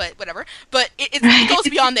 But whatever. But it goes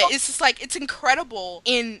beyond that. It's just like, it's incredible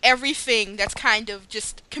in everything that's kind of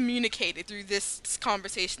just communicated through this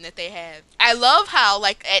conversation that they have. I love how,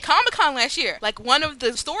 like, at Comic-Con last year, like, one of the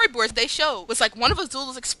storyboards they showed was, like, one of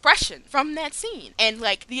Azula's expression from that scene. And,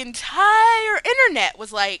 like, the entire internet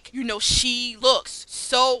was like, she looks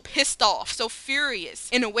so pissed off, so furious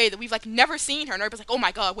in a way that we've, like, never seen her. And everybody's like, oh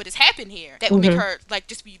my god, what has happened here? That would make her, like,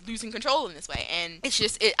 just be losing control in this way. And it's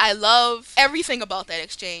just, I love everything about that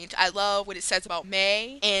exchange. I love what it says about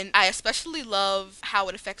May, and I especially love how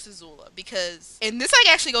it affects Azula, because, and this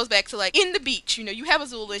like actually goes back to like in the beach, you have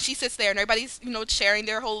Azula and she sits there and everybody's, sharing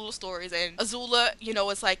their whole little stories, and Azula,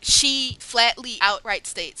 is like, she flatly outright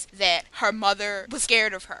states that her mother was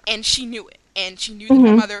scared of her, and she knew it. And she knew that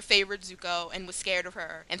her mother favored Zuko and was scared of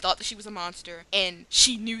her and thought that she was a monster. And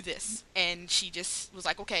she knew this. And she just was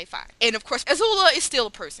like, okay, fine. And of course, Azula is still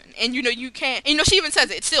a person. And you can't, she even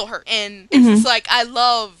says it, it's still her. And it's just like, I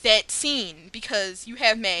love that scene because you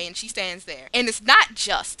have May and she stands there. And it's not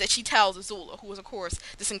just that she tells Azula, who is of course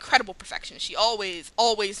this incredible perfectionist. She always,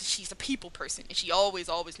 she's a people person. And she always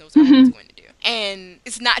knows what she's going to do. And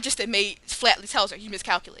it's not just that May flatly tells her you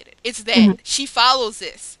miscalculated. It's that she follows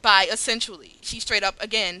this by essentially, she straight up,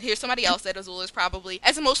 again, here's somebody else that Azula is probably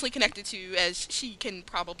as emotionally connected to as she can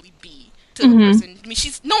probably be to the person. I mean,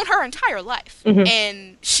 she's known her entire life.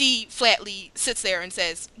 And she flatly sits there and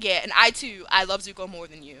says, yeah, and I too, I love Zuko more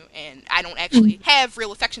than you, and I don't actually have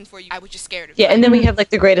real affection for you. I was just scared of you. yeah, and then we have like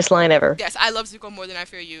the greatest line ever. Yes, I love Zuko more than I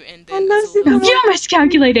fear you, and then love Azula, Zuko. you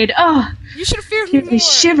miscalculated. Oh, you should have feared me gives more. me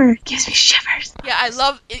shiver. Gives me shivers. Yeah, I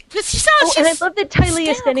love it, because she sounds And I just love that Ty Lee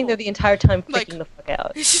is standing there the entire time freaking Like- the fuck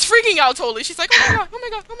out. she's freaking out totally. She's like, oh my god, oh my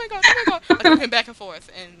god, oh my god, oh my god. Like, going back and forth,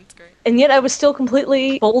 and it's great. And yet I was still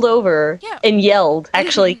completely bowled over Yeah. and yelled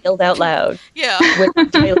out loud Yeah. when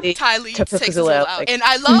Ty Lee Ty Lee took takes Azula Azula out. out. Like, And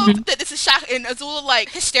I love that this is shock, and Azula, like,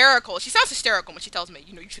 hysterical. She sounds hysterical when she tells me,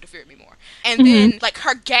 you should have feared me more. And then, like,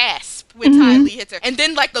 her gasp when Ty Lee hits her. And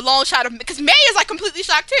then, like, the long shot of, because May is, like, completely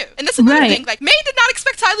shocked, too. And that's another Right. thing. Like, May did not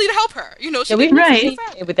expect Ty Lee to help her. She yeah, we've didn't never Right. seen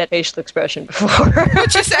May with that facial expression before.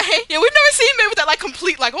 What you say? Yeah, we've never seen May with that, like,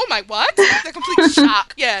 complete, like, oh my, what? That complete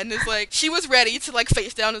shock. Yeah, and it's like, she was ready to, like,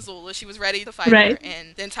 face down Azula. She was ready to fight her. Right.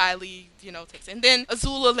 And then Ty Lee, takes it. And then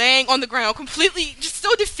Azula laying on the ground, completely, just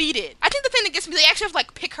so defeated. I think the thing that gets me, they actually have to,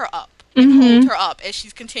 like, pick her up. and Mhm. hold her up as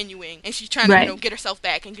she's continuing, and she's trying to Right. get herself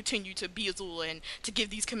back and continue to be Azula and to give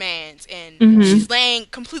these commands, and Mhm. she's laying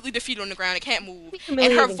completely defeated on the ground and can't move, and her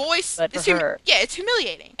Humiliating, voice but is for her. yeah, it's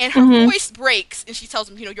humiliating, and her Mhm. voice breaks, and she tells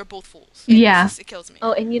him, you're both fools. And Yeah. it kills me.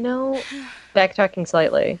 Oh, and backtracking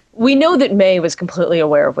slightly, we know that May was completely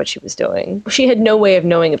aware of what she was doing. She had no way of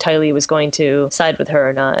knowing if Ty Lee was going to side with her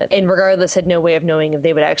or not, and regardless, had no way of knowing if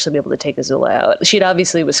they would actually be able to take Azula out. She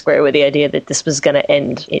obviously was square with the idea that this was going to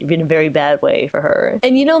end in a very bad way for her.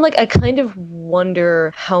 And I kind of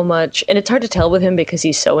wonder how much, and it's hard to tell with him because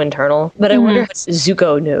he's so internal, but I wonder if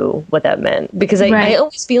Zuko knew what that meant. Because I Right.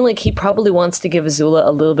 always feel like he probably wants to give Azula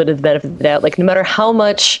a little bit of the benefit of the doubt. Like, no matter how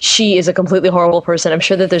much she is a completely horrible person, I'm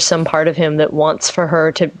sure that there's some part of him that wants for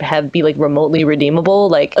her to be like remotely redeemable.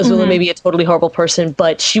 Like, Azula may be a totally horrible person,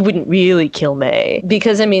 but she wouldn't really kill May.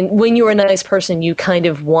 Because, I mean, when you're a nice person, you kind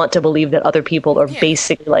of want to believe that other people are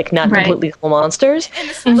basically like not Right. completely evil monsters. And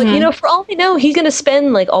it's But for all we know, he's gonna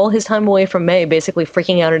spend like all his time away from May, basically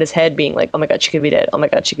freaking out in his head, being like, "Oh my god, she could be dead. Oh my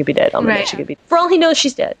god, she could be dead. Oh my Right. god, she could be." For all he knows,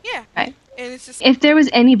 she's dead. yeah. Right. And it's just If there was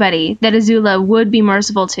anybody that Azula would be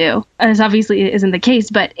merciful to, as obviously isn't the case,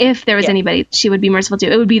 but if there was anybody she would be merciful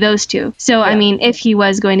to, it would be those two. So, I mean, if he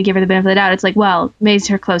was going to give her the benefit of the doubt, it's like, well, May's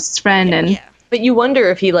her closest friend, and yeah. But you wonder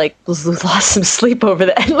if he like lost some sleep over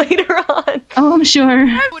that later on. oh, I'm sure.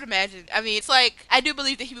 I would imagine. I mean, it's like, I do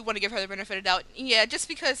believe that he would want to give her the benefit of the doubt. Yeah, just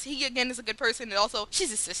because he, again, is a good person, and also, she's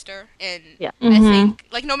his sister. And I think,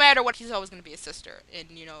 like, no matter what, he's always going to be his sister. And,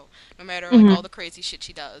 no matter, like, all the crazy shit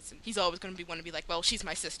she does, and he's always going to want to be like, well, she's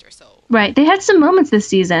my sister, so. Right. They had some moments this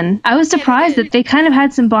season. I was surprised that they kind of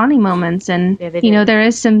had some bonding moments, and, Yeah, they did. there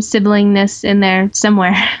is some siblingness in there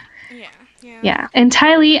somewhere. Yeah. And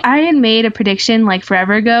Ty Lee, I had made a prediction like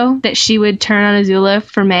forever ago that she would turn on Azula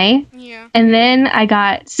for May. Yeah. And then I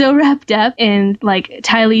got so wrapped up in like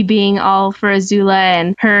Ty Lee being all for Azula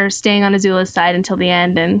and her staying on Azula's side until the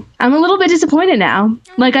end. And I'm a little bit disappointed now.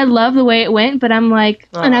 Like, I love the way it went, but I'm like,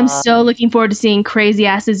 and I'm so looking forward to seeing crazy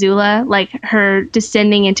ass Azula, like her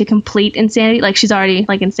descending into complete insanity. Like, she's already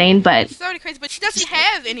like insane, but She's already crazy, but she doesn't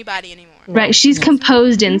have anybody anymore. right, she's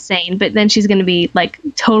composed insane, but then she's going to be like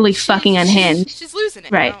totally fucking unhinged. She's losing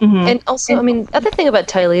it. Right. And also, I mean, other thing about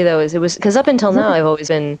Ty Lee though is because up until now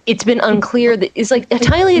it's been unclear that it's like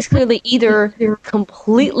Ty Lee is clearly either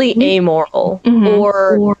completely amoral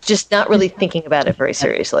or just not really thinking about it very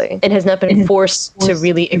seriously and has not been forced to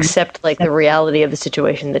really accept like the reality of the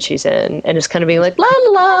situation that she's in and is kind of being like la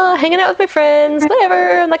la la, hanging out with my friends,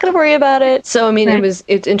 whatever, I'm not gonna worry about it. So I mean,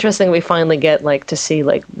 it's interesting we finally get like to see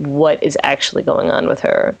like what is actually going on with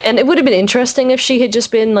her. And it would have been interesting if she had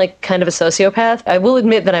just been like kind of a sociopath. I will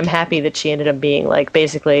admit that I'm happy that she ended up being like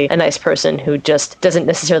basically a nice person who just doesn't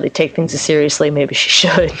necessarily take things as seriously maybe she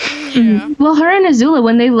should. Yeah. Well, her and Azula,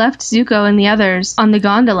 when they left Zuko and the others on the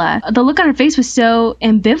gondola, the look on her face was so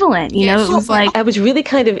ambivalent, you Yeah, know? It she was like, I was really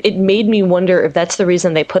it made me wonder if that's the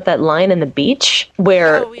reason they put that line in the beach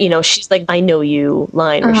where, she's like, I know you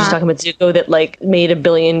line, where she's talking about Zuko that like made 1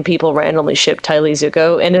 billion people randomly ship Ty Lee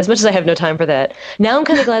Zuko. And as much as I have no time for that, now I'm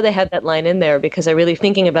kind of glad they had that line in there because I really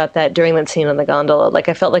thinking about that during that scene on the gondola. Like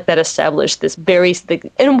I felt like that established this very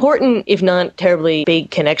an important, if not terribly big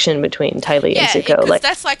connection between Ty Lee and Zuko. 'cause Like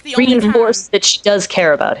that's like the only reinforced time. that she does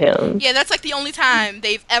care about him. Yeah, that's like the only time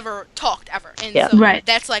they've ever talked ever. And Yeah. so Right.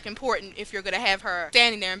 that's like important if you're gonna have her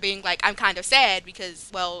standing there and being like, I'm kind of sad because,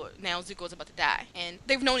 well, now Zuko's about to die. And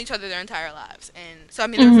they've known each other their entire lives. And so I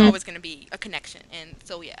mean there's always gonna be a connection. And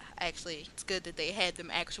so yeah, actually it's good that they had them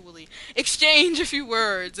actually exchange a few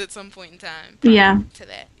words at some point in time. Yeah. To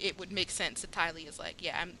that. It would make sense that Ty Lee is like,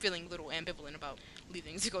 yeah, I'm feeling a little ambivalent about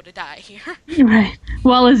leaving Zuko to die here. right.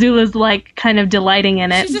 While Azula's like kind of delighting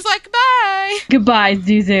in it. She's just like, bye. Goodbye,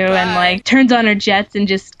 Zuzu, Bye. and like turns on her jets and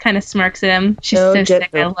just kind of smirks at him. She's No so jet sick.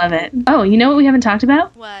 I bro. love it. Oh, you know what we haven't talked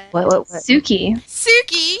about? What? What? Suki.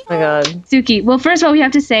 Suki. Oh my god. Suki. Well, first of all, we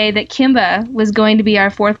have to say that Kimba was going to be our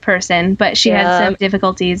fourth person, but she had some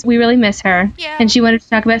difficulties. We really miss her. Yeah. And she wanted to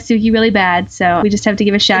talk about Suki really bad, so we just have to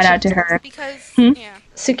give a shout out to her. Because, Hmm? yeah.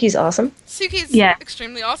 Suki's awesome. Suki's Yeah.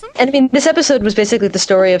 extremely awesome. And I mean, this episode was basically the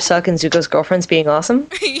story of Suk and Zuko's girlfriends being awesome.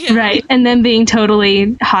 Yeah. Right. And then being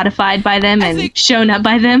totally hottified by them and think- shown up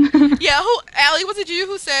by them. Yeah, Allie, was it you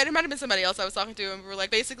who said, it might have been somebody else I was talking to, and we were like,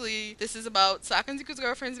 basically, this is about Sokka and Zuko's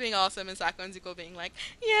girlfriends being awesome, and Sokka and Zuko being like,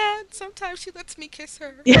 yeah, sometimes she lets me kiss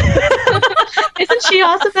her. Isn't she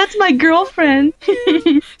awesome? That's my girlfriend.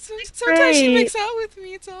 Sometimes she Great. makes out with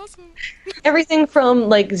me, it's awesome. Everything from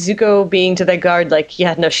like Zuko being to that guard, like,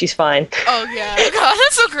 yeah, no, she's fine. Oh, yeah. God,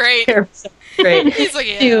 that's so great. Great. He's like,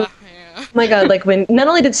 yeah, To- yeah. Yeah. My god, like when not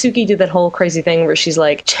only did Suki do that whole crazy thing where she's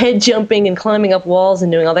like head jumping and climbing up walls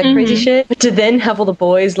and doing all that crazy shit, but to then have all the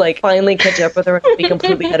boys like finally catch up with her and be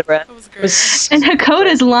completely out of breath. That was great. Was And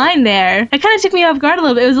Hakoda's line there, it kind of took me off guard a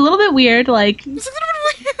little bit. It was a little bit weird. Like, It's a little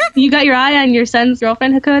bit weird. you got your eye on your son's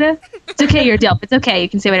girlfriend, Hakoda. It's okay, you're Dilp. It's okay. You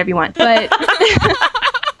can say whatever you want. But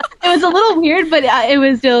it was a little weird, but it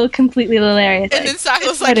was still completely hilarious. And then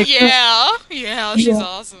Sako's like, kinda yeah, she's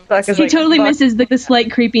awesome. Sokka's he like, totally fuck. misses the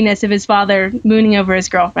slight creepiness of his father mooning over his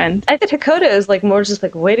girlfriend. I think Hakoda is like more just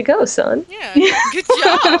like, way to go, son. Yeah, good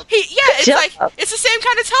job. It's job. like it's the same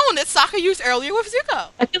kind of tone that Sokka used earlier with Zuko.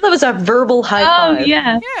 I feel that was a verbal high Oh, five.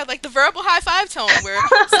 yeah. Yeah, like the verbal high five tone where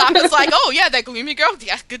Sokka's like, "Oh yeah, that gloomy girl,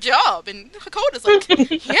 yeah, good job," and Hakoda's like,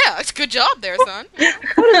 "Yeah, it's good job there, son."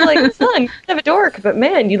 Hakoda's like, son, you're kind of a dork, but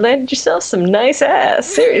man, you landed yourself some nice ass.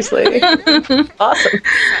 Seriously. Awesome.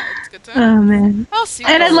 It's good time. Oh, man. Oh, see.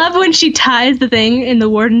 And I love when she ties the thing in the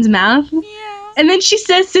warden's mouth. Yeah. And then she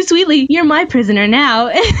says so sweetly, "You're my prisoner now."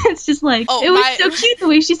 And it's just like, Oh, it was my- so cute the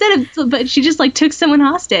way she said it, but she just like took someone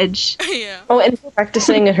hostage. Yeah. Oh, and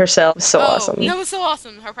practicing it herself is so awesome. That was so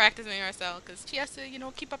awesome, her practicing herself, because she has to,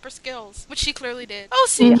 keep up her skills, which she clearly did. Oh,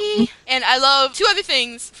 Suki! And I love two other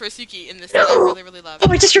things for Suki in this that I really, really love.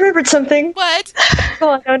 Oh, I just remembered something. What? Go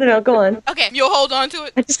on, no, go on. Okay, you'll hold on to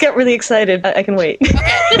it. I just got really excited. I can wait.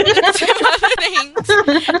 Okay. Two other things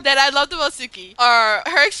that I loved about Suki are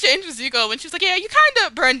her exchange with Zuko when she was like, "Yeah, you kind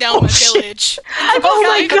of burned down my shit. village." Oh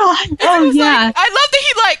my god! And Oh it was yeah. like, I love that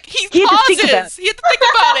he He had to think about pauses. He had to think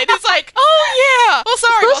about it. He's like, "Oh yeah. Well,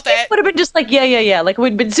 sorry Most about that." people would have been just like, yeah. Like,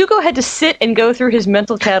 but Zuko had to sit and go through his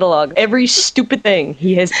mental catalog, every stupid thing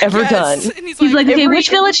he has ever done. And he's He's like, okay, every- which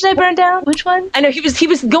village did I burn down? Which one? I know he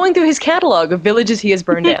was going through his catalog of villages he has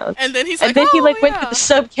burned down. and then he's And like, then he "Oh, like went to yeah." the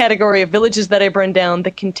subcategory of villages that I burned down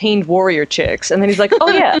that contained warrior chicks, and then he's like, "Oh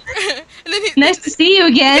yeah, And then Nice to see you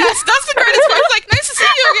again. Yes, that's the greatest part. He's like, "Nice to see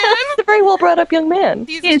you again." he's a very well brought up young man."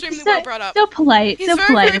 He's He's extremely well brought up. so polite. He's so very,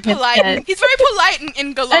 polite. very of him polite. to- He's very polite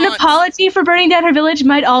and gallant. An apology for burning down her village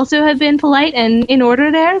might also have been polite and in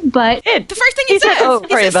order there, but The first thing he He said, says, "Oh, he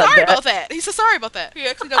sorry says about sorry that." about that. He says sorry about that. He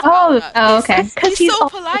actually does oh, apologize. okay. He's he's so al-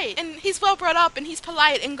 polite and he's well brought up and he's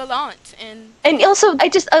polite and gallant and And also,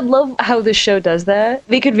 I love how this show does that.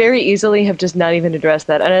 They could very easily have just not even addressed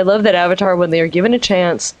that. And I love that Avatar, when they are given a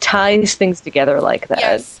chance, ties things together like that.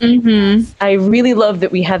 yes. Mm-hmm. I really love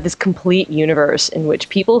that we have this complete universe in which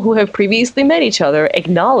people who have previously met each other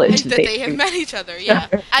acknowledge That they have met each other, yeah.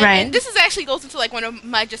 Right. And this is actually goes into like one of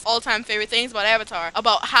my just all-time favorite things about Avatar,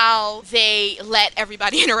 about how they let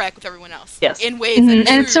everybody interact with everyone else. Yes. In ways Mhm, that and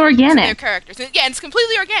true it's so to organic. their characters. And, yeah, it's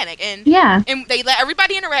completely organic. And Yeah. and they let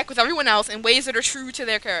everybody interact with everyone else in ways that are true to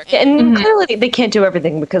their character. Yeah, and Mhm. clearly they can't do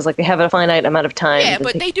everything because like they have a finite amount of time. Yeah, that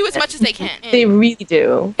but they do as much as they can. They really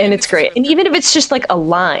do, and it's this is great. really And great. even if it's just like a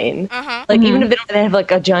line, Uh-huh. like even Mhm. if they don't have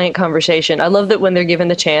like a giant conversation, I love that when they're given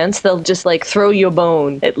the chance, they'll just like throw you a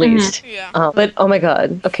bone at least. Yeah. But oh my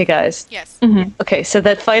god, okay guys, Yes. hmm okay, so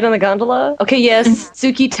that fight on the gondola, okay, yes,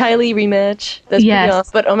 Suki Tylee rematch, that's Yes. pretty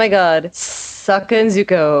awesome. But oh my god, Sokka and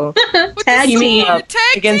Zuko With Tag the me sword, up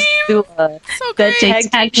tag against team. Zula. So That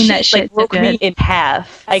great. Tag team that shit like so broke me good. in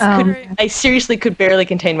half. I Oh. couldn't. I seriously could barely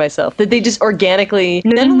contain myself. That they just organically.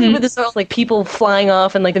 Not only Mhm. were this all like people flying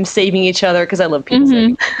off and like them saving each other because I love people Mhm.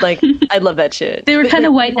 saving. Like I love that shit. They were kind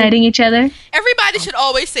of white knighting each other. Everybody should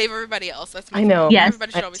always save everybody else. That's my I know. thing. Yes.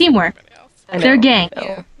 Everybody should always Teamwork. save everybody else. I know. They're a gang. I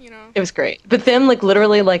know. Yeah, It was great. But them like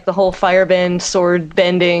literally like the whole firebend, sword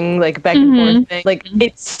bending, like back and Mhm. forth thing. Like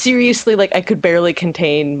it's seriously like I could barely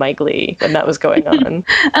contain my glee when that was going on.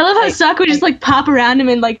 I love how Like- Sokka would just like pop around him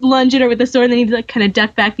and like lunge at her with the sword, and then he'd like kind of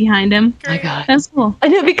duck back behind him. Oh my god. That's cool. I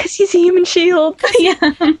know because he's a human shield. Yeah.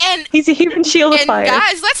 And He's a human shield of and fire.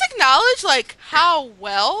 guys, let's acknowledge like how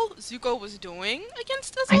well Zuko was doing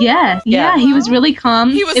against us. Yeah, Yeah. he was really calm.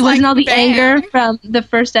 He was, it wasn't like, all the bad. anger from the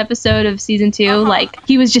first episode of season 2. Uh-huh. Like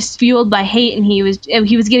he was just fueled by hate, and he was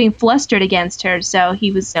getting flustered against her. So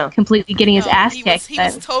he was No. completely getting his No, ass he kicked.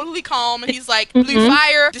 was but totally calm, and he's like, blue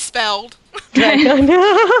fire dispelled. Right.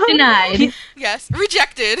 denied. Yes,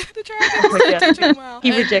 rejected. The Oh my dragon God. did well. He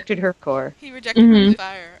And rejected her core. He rejected Mhm. blue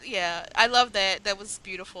fire. Yeah, I love that. That was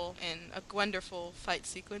beautiful and a wonderful fight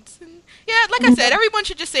sequence. And yeah, like I said, everyone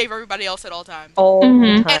should just save everybody else at all times. All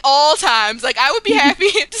Mhm. the time. At all times. Like, I would be happy.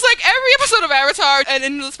 Just like every episode of Avatar, an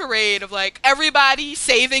endless parade of like everybody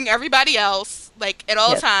saving everybody else. Like at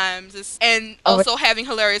all Yes. times, and Oh, also having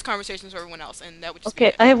hilarious conversations with everyone else, and that would just Okay,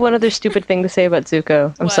 be I have one other stupid thing to say about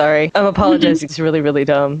Zuko. I'm What? sorry. I'm apologizing. It's really, really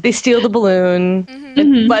dumb. They steal the balloon. Mhm.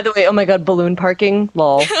 And Mhm. by the way, oh my god, balloon parking.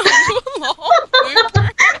 Lol. it.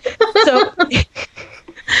 So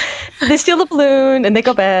They steal the balloon and they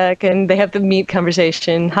go back and they have the meat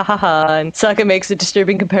conversation. Ha ha ha. And Sokka makes a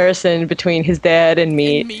disturbing comparison between his dad and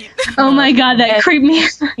meat. Oh my god, that creeped me out.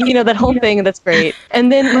 You know, that whole thing, and that's great.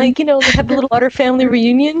 And then, like, you know, they have the little Otter family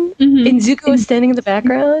reunion, and Zuko is standing in the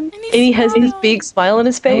background, and he has this big smile on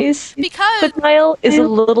his face. Because But Niall is a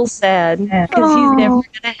little sad, because he's never going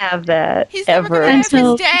to have that, he's never ever. gonna have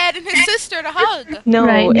Until- his dad and his sister to hug. No,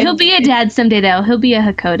 Right. and He'll be a dad someday, though. He'll be a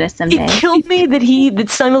Hakoda someday. it killed me that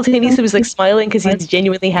simultaneously was, like, smiling because he's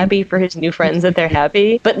genuinely happy for his new friends that they're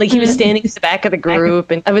happy, but, like, he was standing at the back of the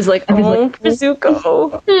group, and I was like, oh, for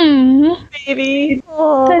Zuko, baby.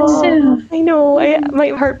 That's so... I know, my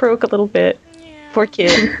heart broke a little bit. Poor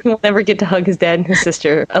kid. He will never get to hug his dad and his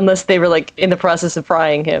sister unless they were, like, in the process of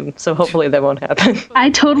frying him. So hopefully that won't happen. I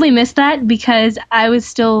totally missed that because I was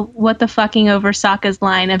still what the fucking over Sokka's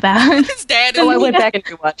line about His dad So I is went back and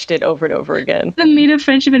rewatched it over and over again. the meat of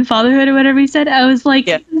friendship and fatherhood or whatever he said. I was like,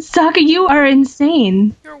 Yeah. Sokka, you are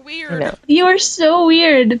insane. you're I weird. know. You are so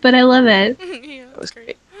weird, but I love it. Yeah, That was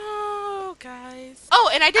great. Oh, guys.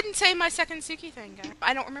 Oh, and I didn't say my second Suki thing, guys.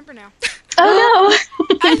 I don't remember now. Oh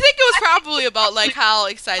I think it was probably about, like, how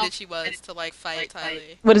excited she was to, like, fight Ty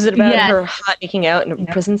Lee. What is it about Yeah. her hot making out in a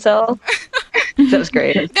prison cell? That was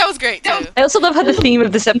great. That was great, too. I also love how the theme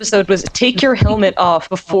of this episode was take your helmet off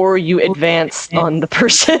before you advance on the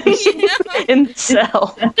person in the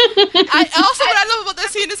cell. Also, what I love about that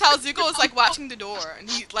scene is how Zuko is, like, watching the door, and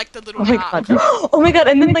he, like, the little Oh my knob. god. Oh my god,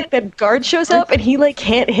 and then like that guard shows up and he like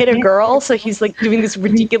can't hit a girl, so he's like doing this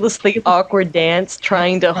ridiculously awkward dance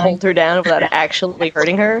trying to hold her down without actually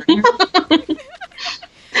hurting her. It's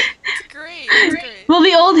great. It's great. Well,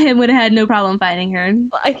 the old him would have had no problem fighting her.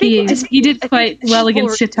 I think He did I quite think well she's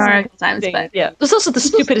against more Chitara a couple times, thing. but Yeah. It was also the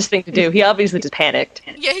stupidest thing to do. He obviously just panicked.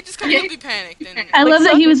 Yeah, he just completely panicked. And, I Like, love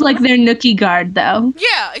that he Sokka- was like their nookie guard though.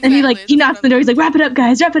 yeah, exactly. And he knocks on the door. He's like, "Wrap it up,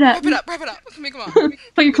 guys! Wrap it up! Wrap it up, wrap it up. Make him on.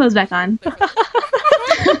 Put your clothes back on."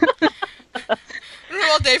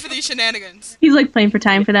 All day for these shenanigans. He's like playing for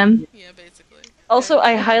time for them. Yeah, basically. Also,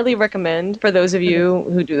 I highly recommend for those of you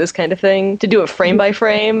who do this kind of thing to do a frame by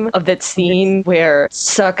frame of that scene where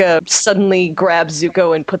Sokka suddenly grabs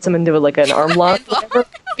Zuko and puts him into like an arm lock.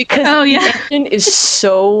 Because Oh, yeah. the action is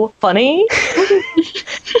so funny.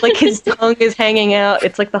 Like his tongue is hanging out.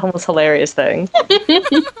 It's like the most hilarious thing.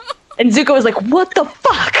 And Zuko is like, "What the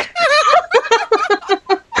fuck?"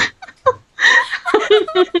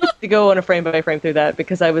 To go on a frame by frame through that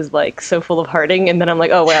because I was like so full of hearting, and then I'm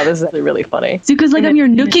like, "Oh wow, this is actually really funny." Zuko's like, "I'm your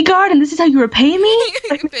nookie guard, and this is how you repay me."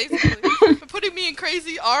 Basically. For putting me in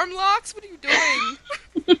crazy arm locks? What are you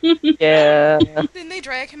doing? Yeah. Then they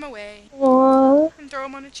drag him away Aww. and throw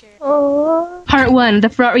him on a chair. Aww. Part 1, the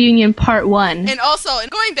front reunion, part 1. And also,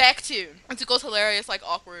 and going back to Zuko's hilarious, like,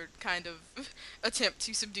 awkward kind of attempt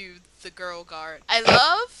to subdue the girl guard. I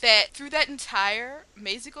love that through that entire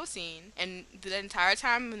Mexico scene and the entire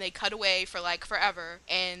time when they cut away for like forever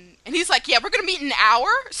and he's like, yeah, we're gonna meet in an hour.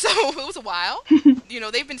 So it was a while. You know,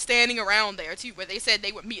 they've been standing around there too, where they said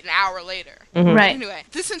they would meet an hour later. Mhm. Right. Anyway,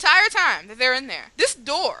 this entire time that they're in there, this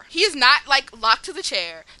door, he is not like locked to the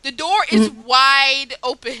chair. The door is wide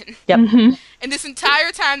open. Yep. Mhm. And this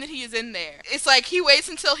entire time that he is in there, it's like he waits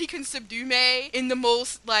until he can subdue May in the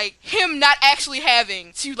most, like, him not actually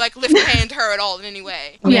having to, like, lift a hand to her at all in any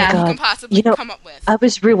way. Oh my Yeah. He God. can possibly You know, come up with. I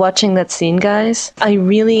was rewatching that scene, guys. I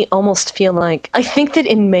really almost feel like I think that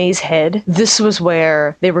in May's head, this was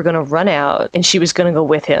where they were going to run out and she was going to go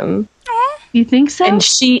with him. Aw. You think so? And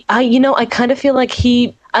I kind of feel like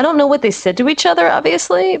I don't know what they said to each other,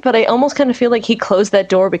 obviously, but I almost kind of feel like he closed that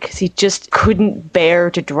door because he just couldn't bear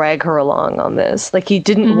to drag her along on this. Like, he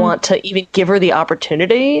didn't want to even give her the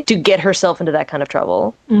opportunity to get herself into that kind of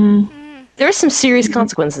trouble. There are some serious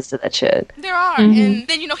consequences to that shit. There are. And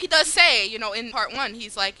then, you know, he does say, you know, in part one,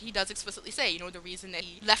 he's like, he does explicitly say, you know, the reason that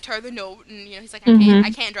he left her the note, and, you know, he's like, I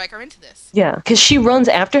can't drag her into this. Yeah, because she runs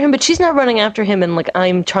after him, but she's not running after him in, like,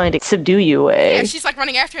 I'm trying to subdue you way. Yeah, she's, like,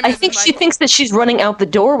 running after him. I as in, think she like, thinks that she's running out the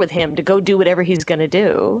door with him to go do whatever he's gonna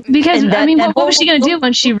do. Because, And I mean, that what was she whole- going to do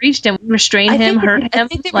when she reached him? Restrain him, hurt I him?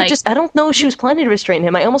 think they were Like, I don't know if she was planning to restrain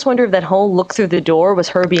him. I almost wonder if that whole look through the door was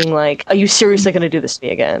her being like, "Are you seriously gonna do this to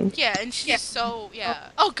me again?" Yeah, and she's so, yeah.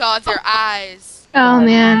 Oh, God, their eyes. oh,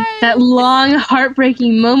 man. That long,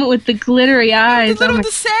 heartbreaking moment with the glittery eyes. The Oh, my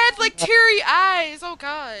the sad, like, teary eyes. Oh,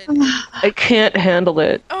 God. I can't handle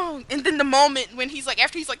it. Oh, and then the moment when he's like,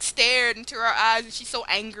 after he's like stared into her eyes and she's so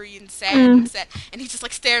angry and sad and upset, and he's just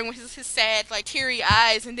like staring with his sad, like teary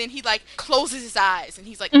eyes, and then he like closes his eyes and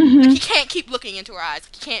he's like he can't keep looking into her eyes.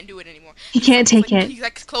 He can't do it anymore. He can't He's take like, it. He's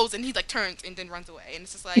like closed and he like turns and then runs away, and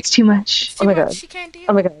it's just like It's too much. it's too Oh my much. God. She can't deal.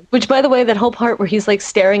 Oh my god. Which, by the way, that whole part where he's like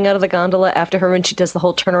staring out of the gondola after her and when she does the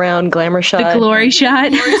whole turnaround glamour shot. The glory shot.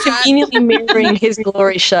 Glory shot. Conveniently mirroring his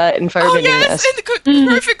glory shot in Oh Firebending yes, Nest. and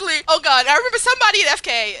perfectly. Oh god, I remember somebody at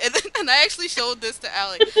FK, and I actually showed this to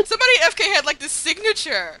Allie. Somebody at FK had like this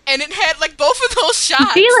signature, and it had like both of those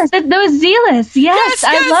shots. Zealous. That was Zealous. Yes, Yes,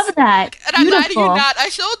 I yes. love that. And I lied to you Beautiful. not. I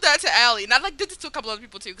showed that to Allie, and I like did this to a couple other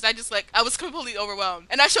people too, because I was completely overwhelmed.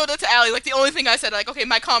 And I showed it to Allie. Like the only thing I said, like, okay,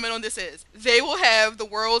 my comment on this is they will have the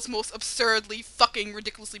world's most absurdly fucking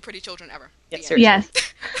ridiculously pretty children ever. Yes, The end. seriously.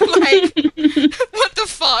 Like, what the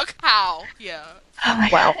fuck? How? Yeah. Oh my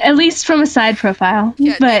Wow. God. At least from a side profile.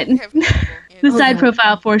 Yeah. But they have incredible, the yeah. side God.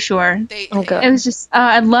 profile for sure. Oh, God. It was just,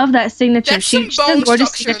 I love that signature. That's She some does bone gorgeous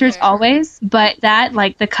structure signatures there. always, but that,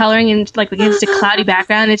 like, the coloring and, like, against a cloudy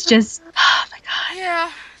background, it's just, oh my God.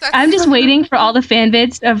 Yeah. I'm just waiting for all the fan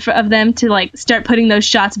vids of them to, like, start putting those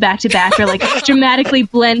shots back to back or, like, dramatically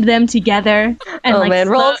blend them together and, Oh, like, man,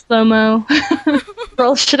 roll- slow-mo.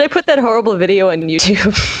 Girl, should I put that horrible video on YouTube?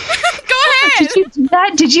 Go ahead. Did you do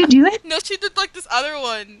that? Did you do it? No, she did like this other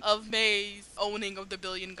one of May's owning of the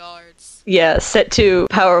billion guards. Yeah, set to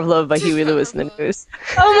Power of Love by Huey Lewis in the news.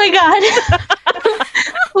 Oh my God.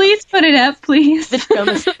 Please put it up, please. The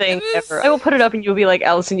dumbest thing ever. I will put it up and you'll be like,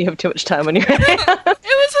 Allison, you have too much time on your hands. It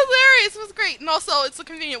was hilarious. It was great, and also it's a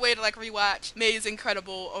convenient way to like rewatch May's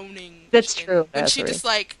incredible owning. That's and- true, When she Nazareth. just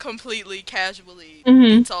like completely casually Mhm.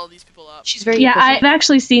 beats all these people up. She's very Yeah, efficient. I've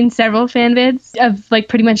actually seen several fan vids of like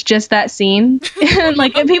pretty much just that scene. And,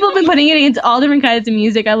 like people have been putting it against all different kinds of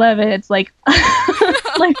music. I love it. It's like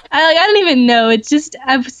I don't even know. It's just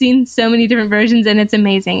I've seen so many different versions and it's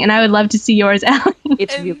amazing. And I would love to see yours, Allie.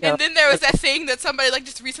 It's And, you and then there was that thing that somebody like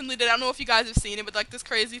just recently did. I don't know if you guys have seen it, but like this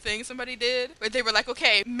crazy thing somebody did where they were like,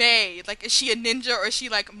 okay, May, like is she a ninja or is she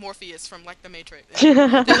like Morpheus from like the Matrix? They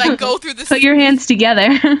like go through this. Put your hands together.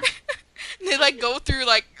 They like go through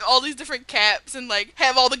like all these different caps and like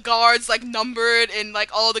have all the guards like numbered and like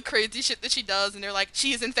all the crazy shit that she does, and they're like,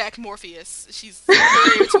 she is in fact Morpheus. She's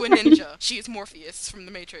superior to a ninja. She is Morpheus from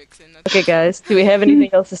the Matrix. And that's Okay, guys, do we have anything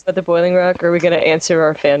else to say about the Boiling Rock, or are we going to answer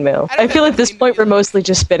our fan mail? I don't I feel have at this anything to point do. we're mostly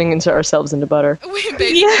just spitting into ourselves into butter. we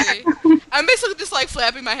basically. I'm basically just like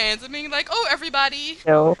flapping my hands and being like, oh everybody.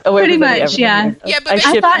 No. Oh, Pretty everybody, much, everybody. Yeah, but I I I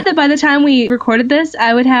shipped- thought that by the time we recorded this,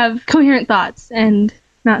 I would have coherent thoughts and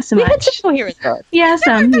not so we had much. some coherent thoughts. Yeah,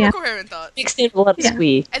 some, yeah. Coherent thoughts. Mixed in with a lot of Yeah.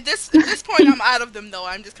 squee. At this point, I'm out of them though.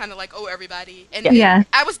 I'm just kind of like, oh everybody. And Yeah.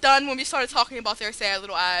 I was done when we started talking about their sad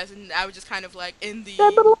little eyes, and I was just kind of like in the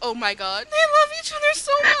Sad little- oh my god, they love each other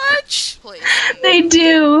so much. Please. They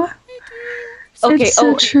do. Okay, It's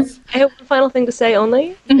so true. I have one final thing to say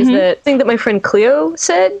only, is Mhm. that thing that my friend Cleo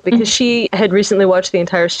said, because she had recently watched the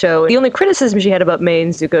entire show. The only criticism she had about May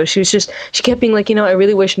and Zuko, she kept being like, I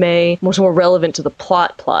really wish May was more relevant to the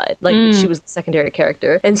plot, like she was the secondary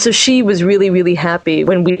character. And so she was really, really happy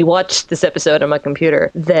when we watched this episode on my computer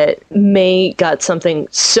that May got something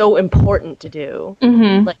so important to do,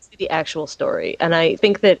 like the actual story. And I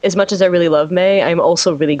think that as much as I really love May, I'm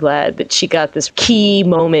also really glad that she got this key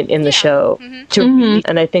moment in the show to read,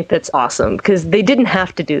 and I think that's awesome because they didn't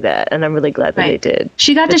have to do that, and I'm really glad that Right. they did.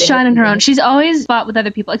 She got But to they shine had on her to- own. She's always fought with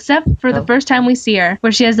other people, except for the first time we see her,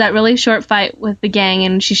 where she has that really short fight with the gang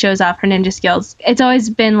and she shows off her ninja skills. It's always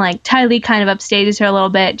been like Ty Lee kind of upstages her a little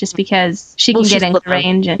bit just because she can Well, get she's into little.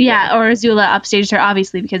 range. And, yeah, or Azula upstages her,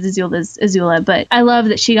 obviously, because Azula's Azula. But I love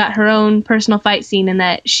that she got her own personal fight scene and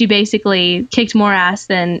that she basically kicked more ass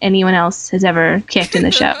than anyone else has ever kicked in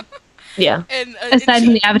the show. Yeah. And Aside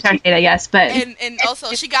from the Avatar state, I guess. But and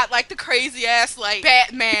also she got like the crazy ass like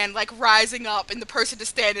Batman like rising up and the person to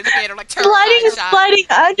stand in the gate are like sliding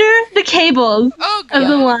under the cables. Oh Of god.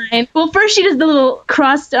 the line. Well, first she does the little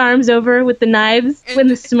crossed arms over with the knives, And- with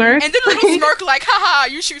the smirk, And then a little smirk like, haha,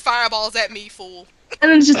 you shoot fireballs at me, fool.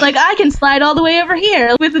 and then it's just like, I can slide all the way over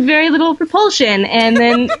here with very little propulsion, and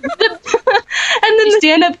then the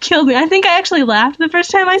stand-up killed me. I think I actually laughed the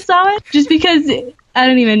first time I saw it, just because I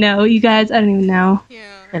don't even know, you guys. I don't even know. Yeah.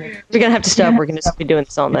 We're gonna have to stop. We're gonna be doing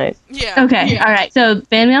this all night. Yeah. Okay, all right. So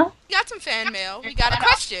fan mail. We got some fan mail. We got a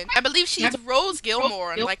question. I believe she's Rose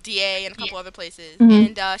Gilmore and like DA and a couple other places.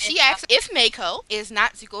 Mhm. And she asks, if Mako is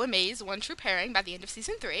not Zuko and May's one true pairing by the end of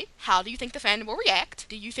season 3, how do you think the fandom will react?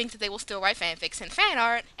 Do you think that they will still write fanfics and fan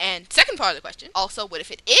art? And second part of the question, also, what if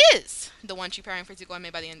it is the one true pairing for Zuko and May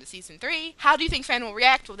by the end of season 3? How do you think fandom will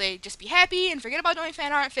react? Will they just be happy and forget about doing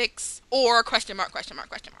fan art fics? Or question mark, question mark,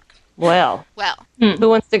 question mark? Well, Well, who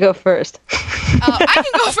wants to go first? I can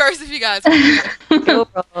go first if you guys want. Go,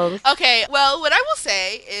 Rose. Okay, well, what I will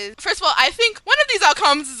say is, first of all, I think one of these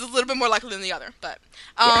outcomes is a little bit more likely than the other, but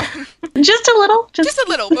Just a little. just a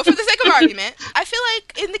little. But for the sake of argument, I feel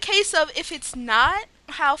like in the case of if it's not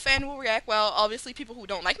how fan will react, well, obviously people who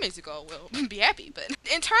don't like Meizuko will be happy. But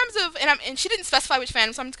in terms of, and she didn't specify which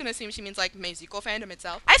fandom, so I'm just gonna assume she means like Meizuko fandom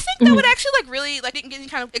itself. I think that would actually like really like didn't get any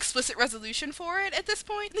kind of explicit resolution for it at this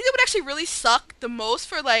point. I think it would actually really suck the most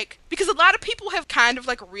for like, because a lot of people have kind of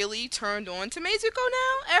like really turned on to Meizuko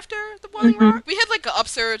now after the Boiling Rock. We had like an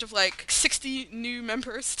upsurge of like 60 new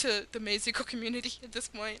members to the Meizuko community at this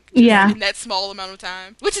point. Yeah. In that small amount of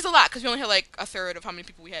time, which is a lot because we only had like a third of how many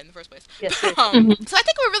people we had in the first place. Yes, So I think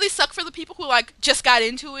it would really suck for the people who like just got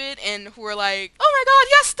into it and who are like, oh my god,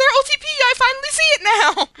 yes, they're OTP, I finally see it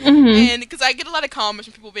now. And because I get a lot of comments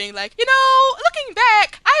from people being like, looking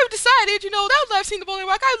back, I have decided, now that I've seen the Bowling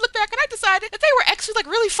Rock, I look back and I decided that they were actually like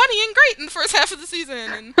really funny and great in the first half of the season,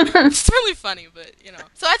 and it's really funny, but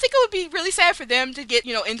so I think it would be really sad for them to get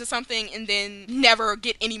into something and then never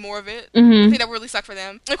get any more of it. I think that would really suck for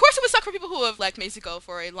them. And of course, it would suck for people who have liked Meizuko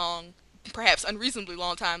for a long, perhaps unreasonably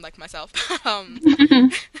long time, like myself.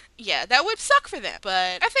 Yeah, that would suck for them.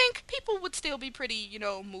 But I think people would still be pretty,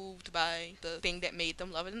 moved by the thing that made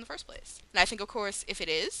them love it in the first place. And I think, of course, if it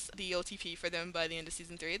is the OTP for them by the end of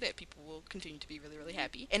season 3, that people will continue to be really, really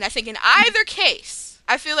happy. And I think in either case,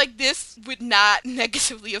 I feel like this would not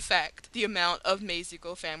negatively affect the amount of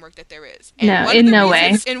Meizuko fan work that there is. And no, in no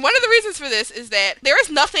way. And one of the reasons for this is that there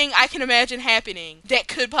is nothing I can imagine happening that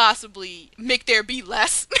could possibly make there be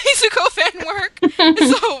less Meizuko fan work.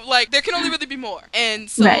 So, like, there can only really be more. And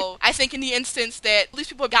so I think in the instance that at least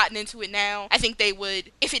people have gotten into it now, I think they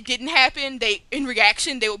would, if it didn't happen, in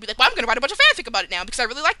reaction, they would be like, well, I'm going to write a bunch of fanfic about it now because I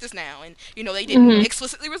really like this now. And, they didn't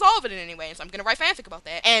explicitly resolve it in any way. So I'm going to write fanfic about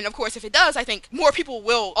that. And, of course, if it does, I think more people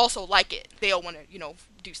will also like it. They'll want to,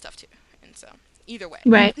 do stuff too. And so, either way.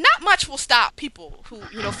 Right. Not much will stop people who,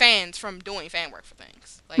 fans from doing fan work for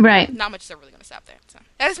things. Like, not much is ever really going to stop that. So,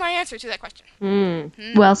 that is my answer to that question.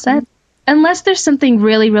 Well said. Unless there's something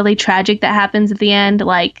really, really tragic that happens at the end,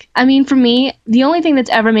 for me, the only thing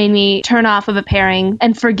that's ever made me turn off of a pairing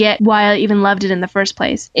and forget why I even loved it in the first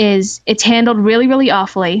place is it's handled really, really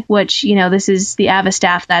awfully, which, this is the Ava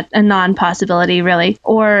staff, that a non-possibility, really,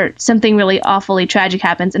 or something really awfully tragic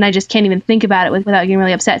happens, and I just can't even think about it without getting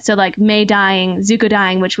really upset. So, Mei dying, Zuko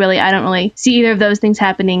dying, which really, I don't really see either of those things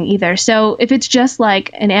happening either. So, if it's just,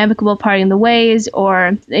 an amicable parting the ways,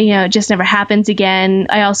 or, it just never happens again,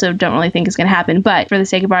 I also don't really think is going to happen. But for the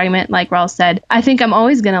sake of argument, like Raul said, I think I'm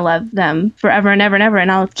always going to love them forever and ever and ever,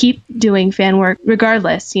 and I'll keep doing fan work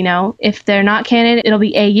regardless. If they're not canon, it'll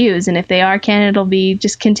be AUs, and if they are canon, it'll be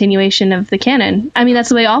just continuation of the canon. I mean, that's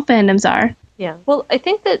the way all fandoms are. Yeah. Well, I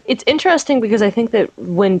think that it's interesting because I think that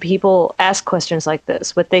when people ask questions like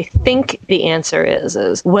this, what they think the answer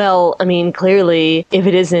is, well, clearly, if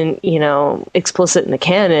it isn't, explicit in the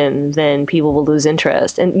canon, then people will lose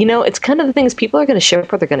interest. And, it's kind of the thing is people are going to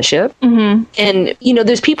ship what they're going to ship. And,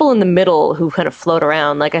 there's people in the middle who kind of float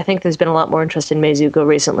around. I think there's been a lot more interest in Meizuko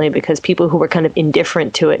recently because people who were kind of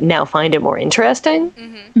indifferent to it now find it more interesting.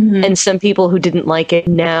 And some people who didn't like it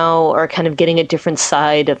now are kind of getting a different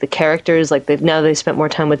side of the characters. They spent more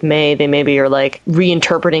time with Mei, they maybe are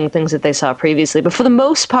reinterpreting things that they saw previously. But for the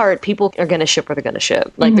most part, people are going to ship what they're going to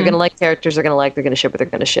ship. They're going to like characters they're going to ship what they're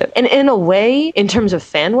going to ship. And in a way, in terms of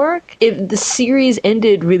fan work, if the series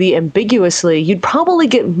ended really ambiguously, you'd probably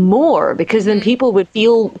get more because then people would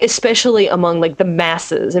feel, especially among the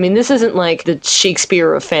masses. This isn't the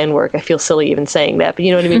Shakespeare of fan work. I feel silly even saying that, but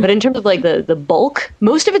you know what I mean? But in terms of the bulk,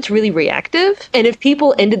 most of it's really reactive. And if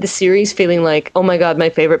people ended the series feeling oh my god, my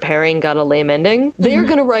favorite pairing got a lame ending, they're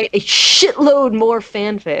going to write a shitload more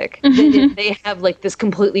fanfic than if they have this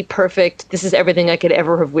completely perfect, this is everything I could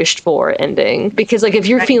ever have wished for ending. Because if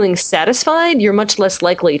you're feeling satisfied, you're much less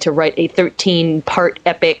likely to write a 13-part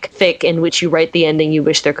epic fic in which you write the ending you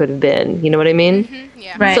wish there could have been. You know what I mean?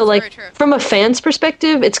 Yeah. Right. So from a fan's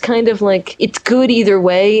perspective, it's kind of it's good either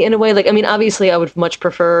way in a way. Obviously I would much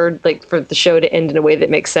prefer for the show to end in a way that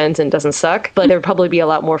makes sense and doesn't suck, but there'd probably be a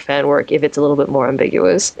lot more fan work if it's a little bit more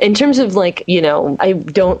ambiguous. In terms of I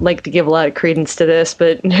don't like to give a lot of credence to this,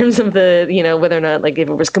 but in terms of the, whether or not if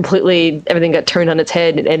it was completely, everything got turned on its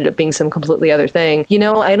head and it ended up being some completely other thing,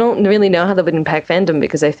 I don't really know how that would impact fandom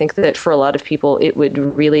because I think that for a lot of people it would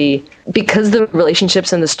really, because the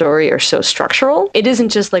relationships in the story are so structural, it isn't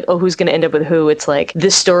just who's going to end up with who. It's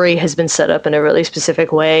this story has been set up in a really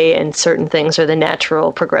specific way and certain things are the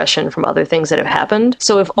natural progression from other things that have happened.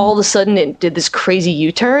 So if all of a sudden it did this crazy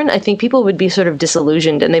U-turn, I think people would be sort of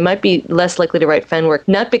disillusioned and they might be less likely to write fan work,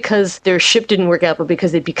 not because their ship didn't work out, but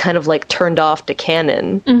because they'd be kind of like turned off to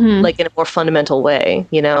canon, like in a more fundamental way,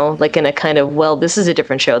 you know, like in a kind of, well, this is a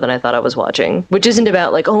different show than I thought I was watching, which isn't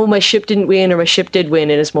about like, oh, my ship didn't win or my ship did win.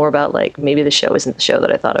 It is more about like, maybe the show isn't the show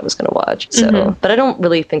that I thought I was going to watch. So, but I don't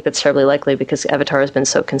really think that's terribly likely because Avatar has been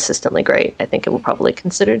so consistently great. I think it will probably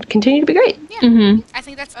continue to be great. Yeah, I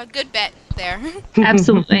think that's a good bet there.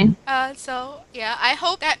 Absolutely. So, yeah, I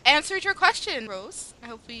hope that answered your question, Rose. I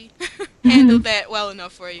hope we handled that well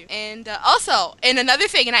enough for you. And also, and another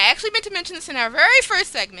thing, and I actually meant to mention this in our very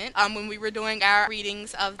first segment, when we were doing our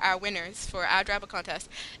readings of our winners for our Drabble contest,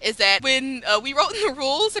 is that when we wrote in the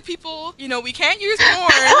rules that people, you know, we can't use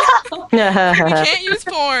porn. We can't use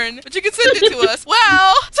porn, but you can send it to us.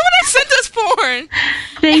 Well, someone has sent us porn.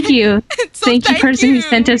 Thank you. So thank you, person who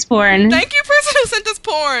sent us porn. Thank you, person who sent us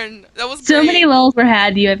porn. That was so great. many lulls were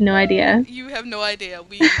had, you have no idea. You have no idea.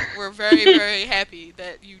 We were very, very happy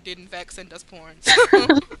that you did in fact send us porn.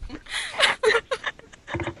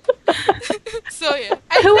 So yeah.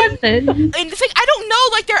 Who was it? And the thing, I don't know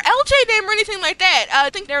like their LJ name or anything like that. I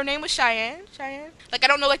think their name was Cheyenne. Like I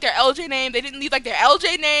don't know like their LJ name. They didn't leave like their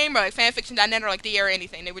LJ name or like fanfiction.net or like the year or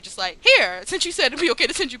anything. They were just like, here, since you said it'd be okay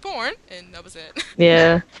to send you porn, and that was it.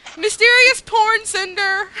 Yeah. Mysterious porn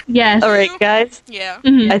sender. Yes. All right, guys. Yeah.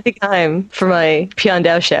 Mhm. I think time for my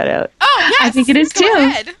Piandao shout out. Oh yes. I think it is Go too.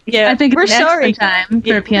 ahead. Yeah, I think we're it's an sorry. excellent time for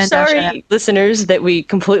Yeah, a we're Piandao sorry, shout-out. listeners, that we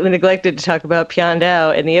completely neglected to talk about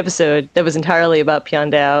Piandao in the episode that was entirely about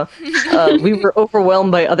Piandao. We were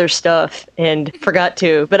overwhelmed by other stuff and forgot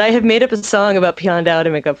to. But I have made up a song about Piandao to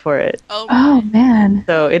make up for it. Oh. Oh, man.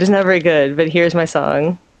 So it is not very good, but here's my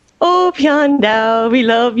song. Oh, Piandao, we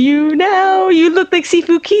love you now. You look like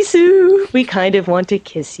Sifu Kisu. We kind of want to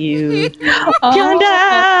kiss you.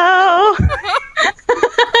 Oh. Piandao!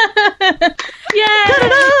 Yay!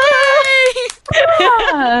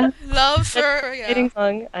 Yeah. Love for Exciting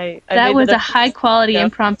song. I That made was up. a high-quality Yeah.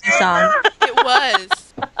 impromptu song. It was.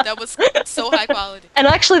 That was so high quality. And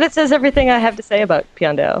actually, that says everything I have to say about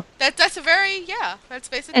Piandao. That's a very that's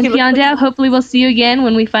basically. And Piandao, hopefully we'll see you again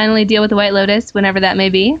when we finally deal with the White Lotus, whenever that may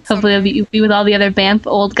be. Hopefully you'll be with all the other Banff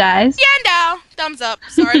old guys. Piandao, thumbs up.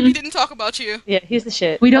 Sorry we didn't talk about you. Yeah, he's the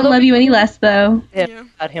shit. We don't Although love you any less, though. Yeah,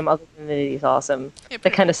 about him other than that he's awesome. Yeah, That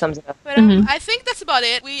pretty kind of sums it up. But I think that's about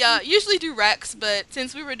it. We usually do Rex, but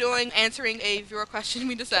since we were doing answering a viewer question,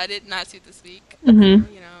 we decided not to this week. hmm You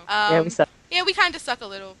know. Yeah, we suck. Yeah, we kind of suck a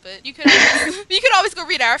little, but you could always go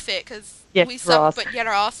read our fic because Yeah, we we're suck, awesome. but yet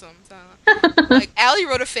are awesome. So, like Allie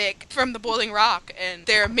wrote a fic from the Boiling Rock, and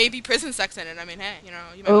there may be prison sex in it. I mean, hey, you know,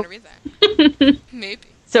 you might want to read that. Maybe.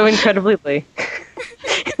 So incredibly Lee.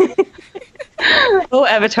 Oh,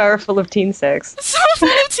 Avatar full of teen sex. So full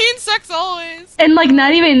of teen sex always. And, like,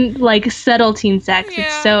 not even, like, subtle teen sex. Yeah.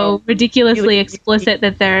 It's so ridiculously explicit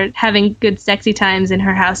that they're having good sexy times in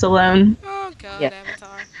her house alone. Oh god, Yeah.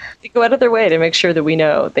 Avatar. They go out of their way to make sure that we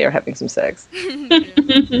know they are having some sex.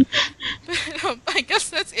 Yeah. But, I guess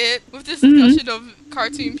that's it with this discussion of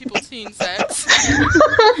cartoon people teen sex.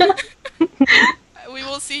 We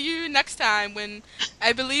will see you next time when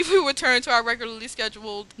I believe we will return to our regularly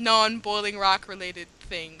scheduled non-Boiling Rock related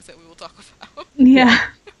things that we will talk about. Yeah.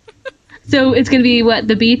 So it's going to be, what,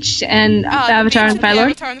 the beach and Avatar and Fire Lord?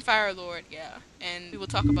 Avatar and the Fire Lord, yeah. And we will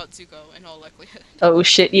talk about Zuko in all likelihood. Oh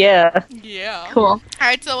shit, yeah. Yeah. Cool.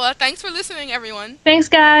 Alright, so thanks for listening, everyone. Thanks,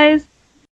 guys.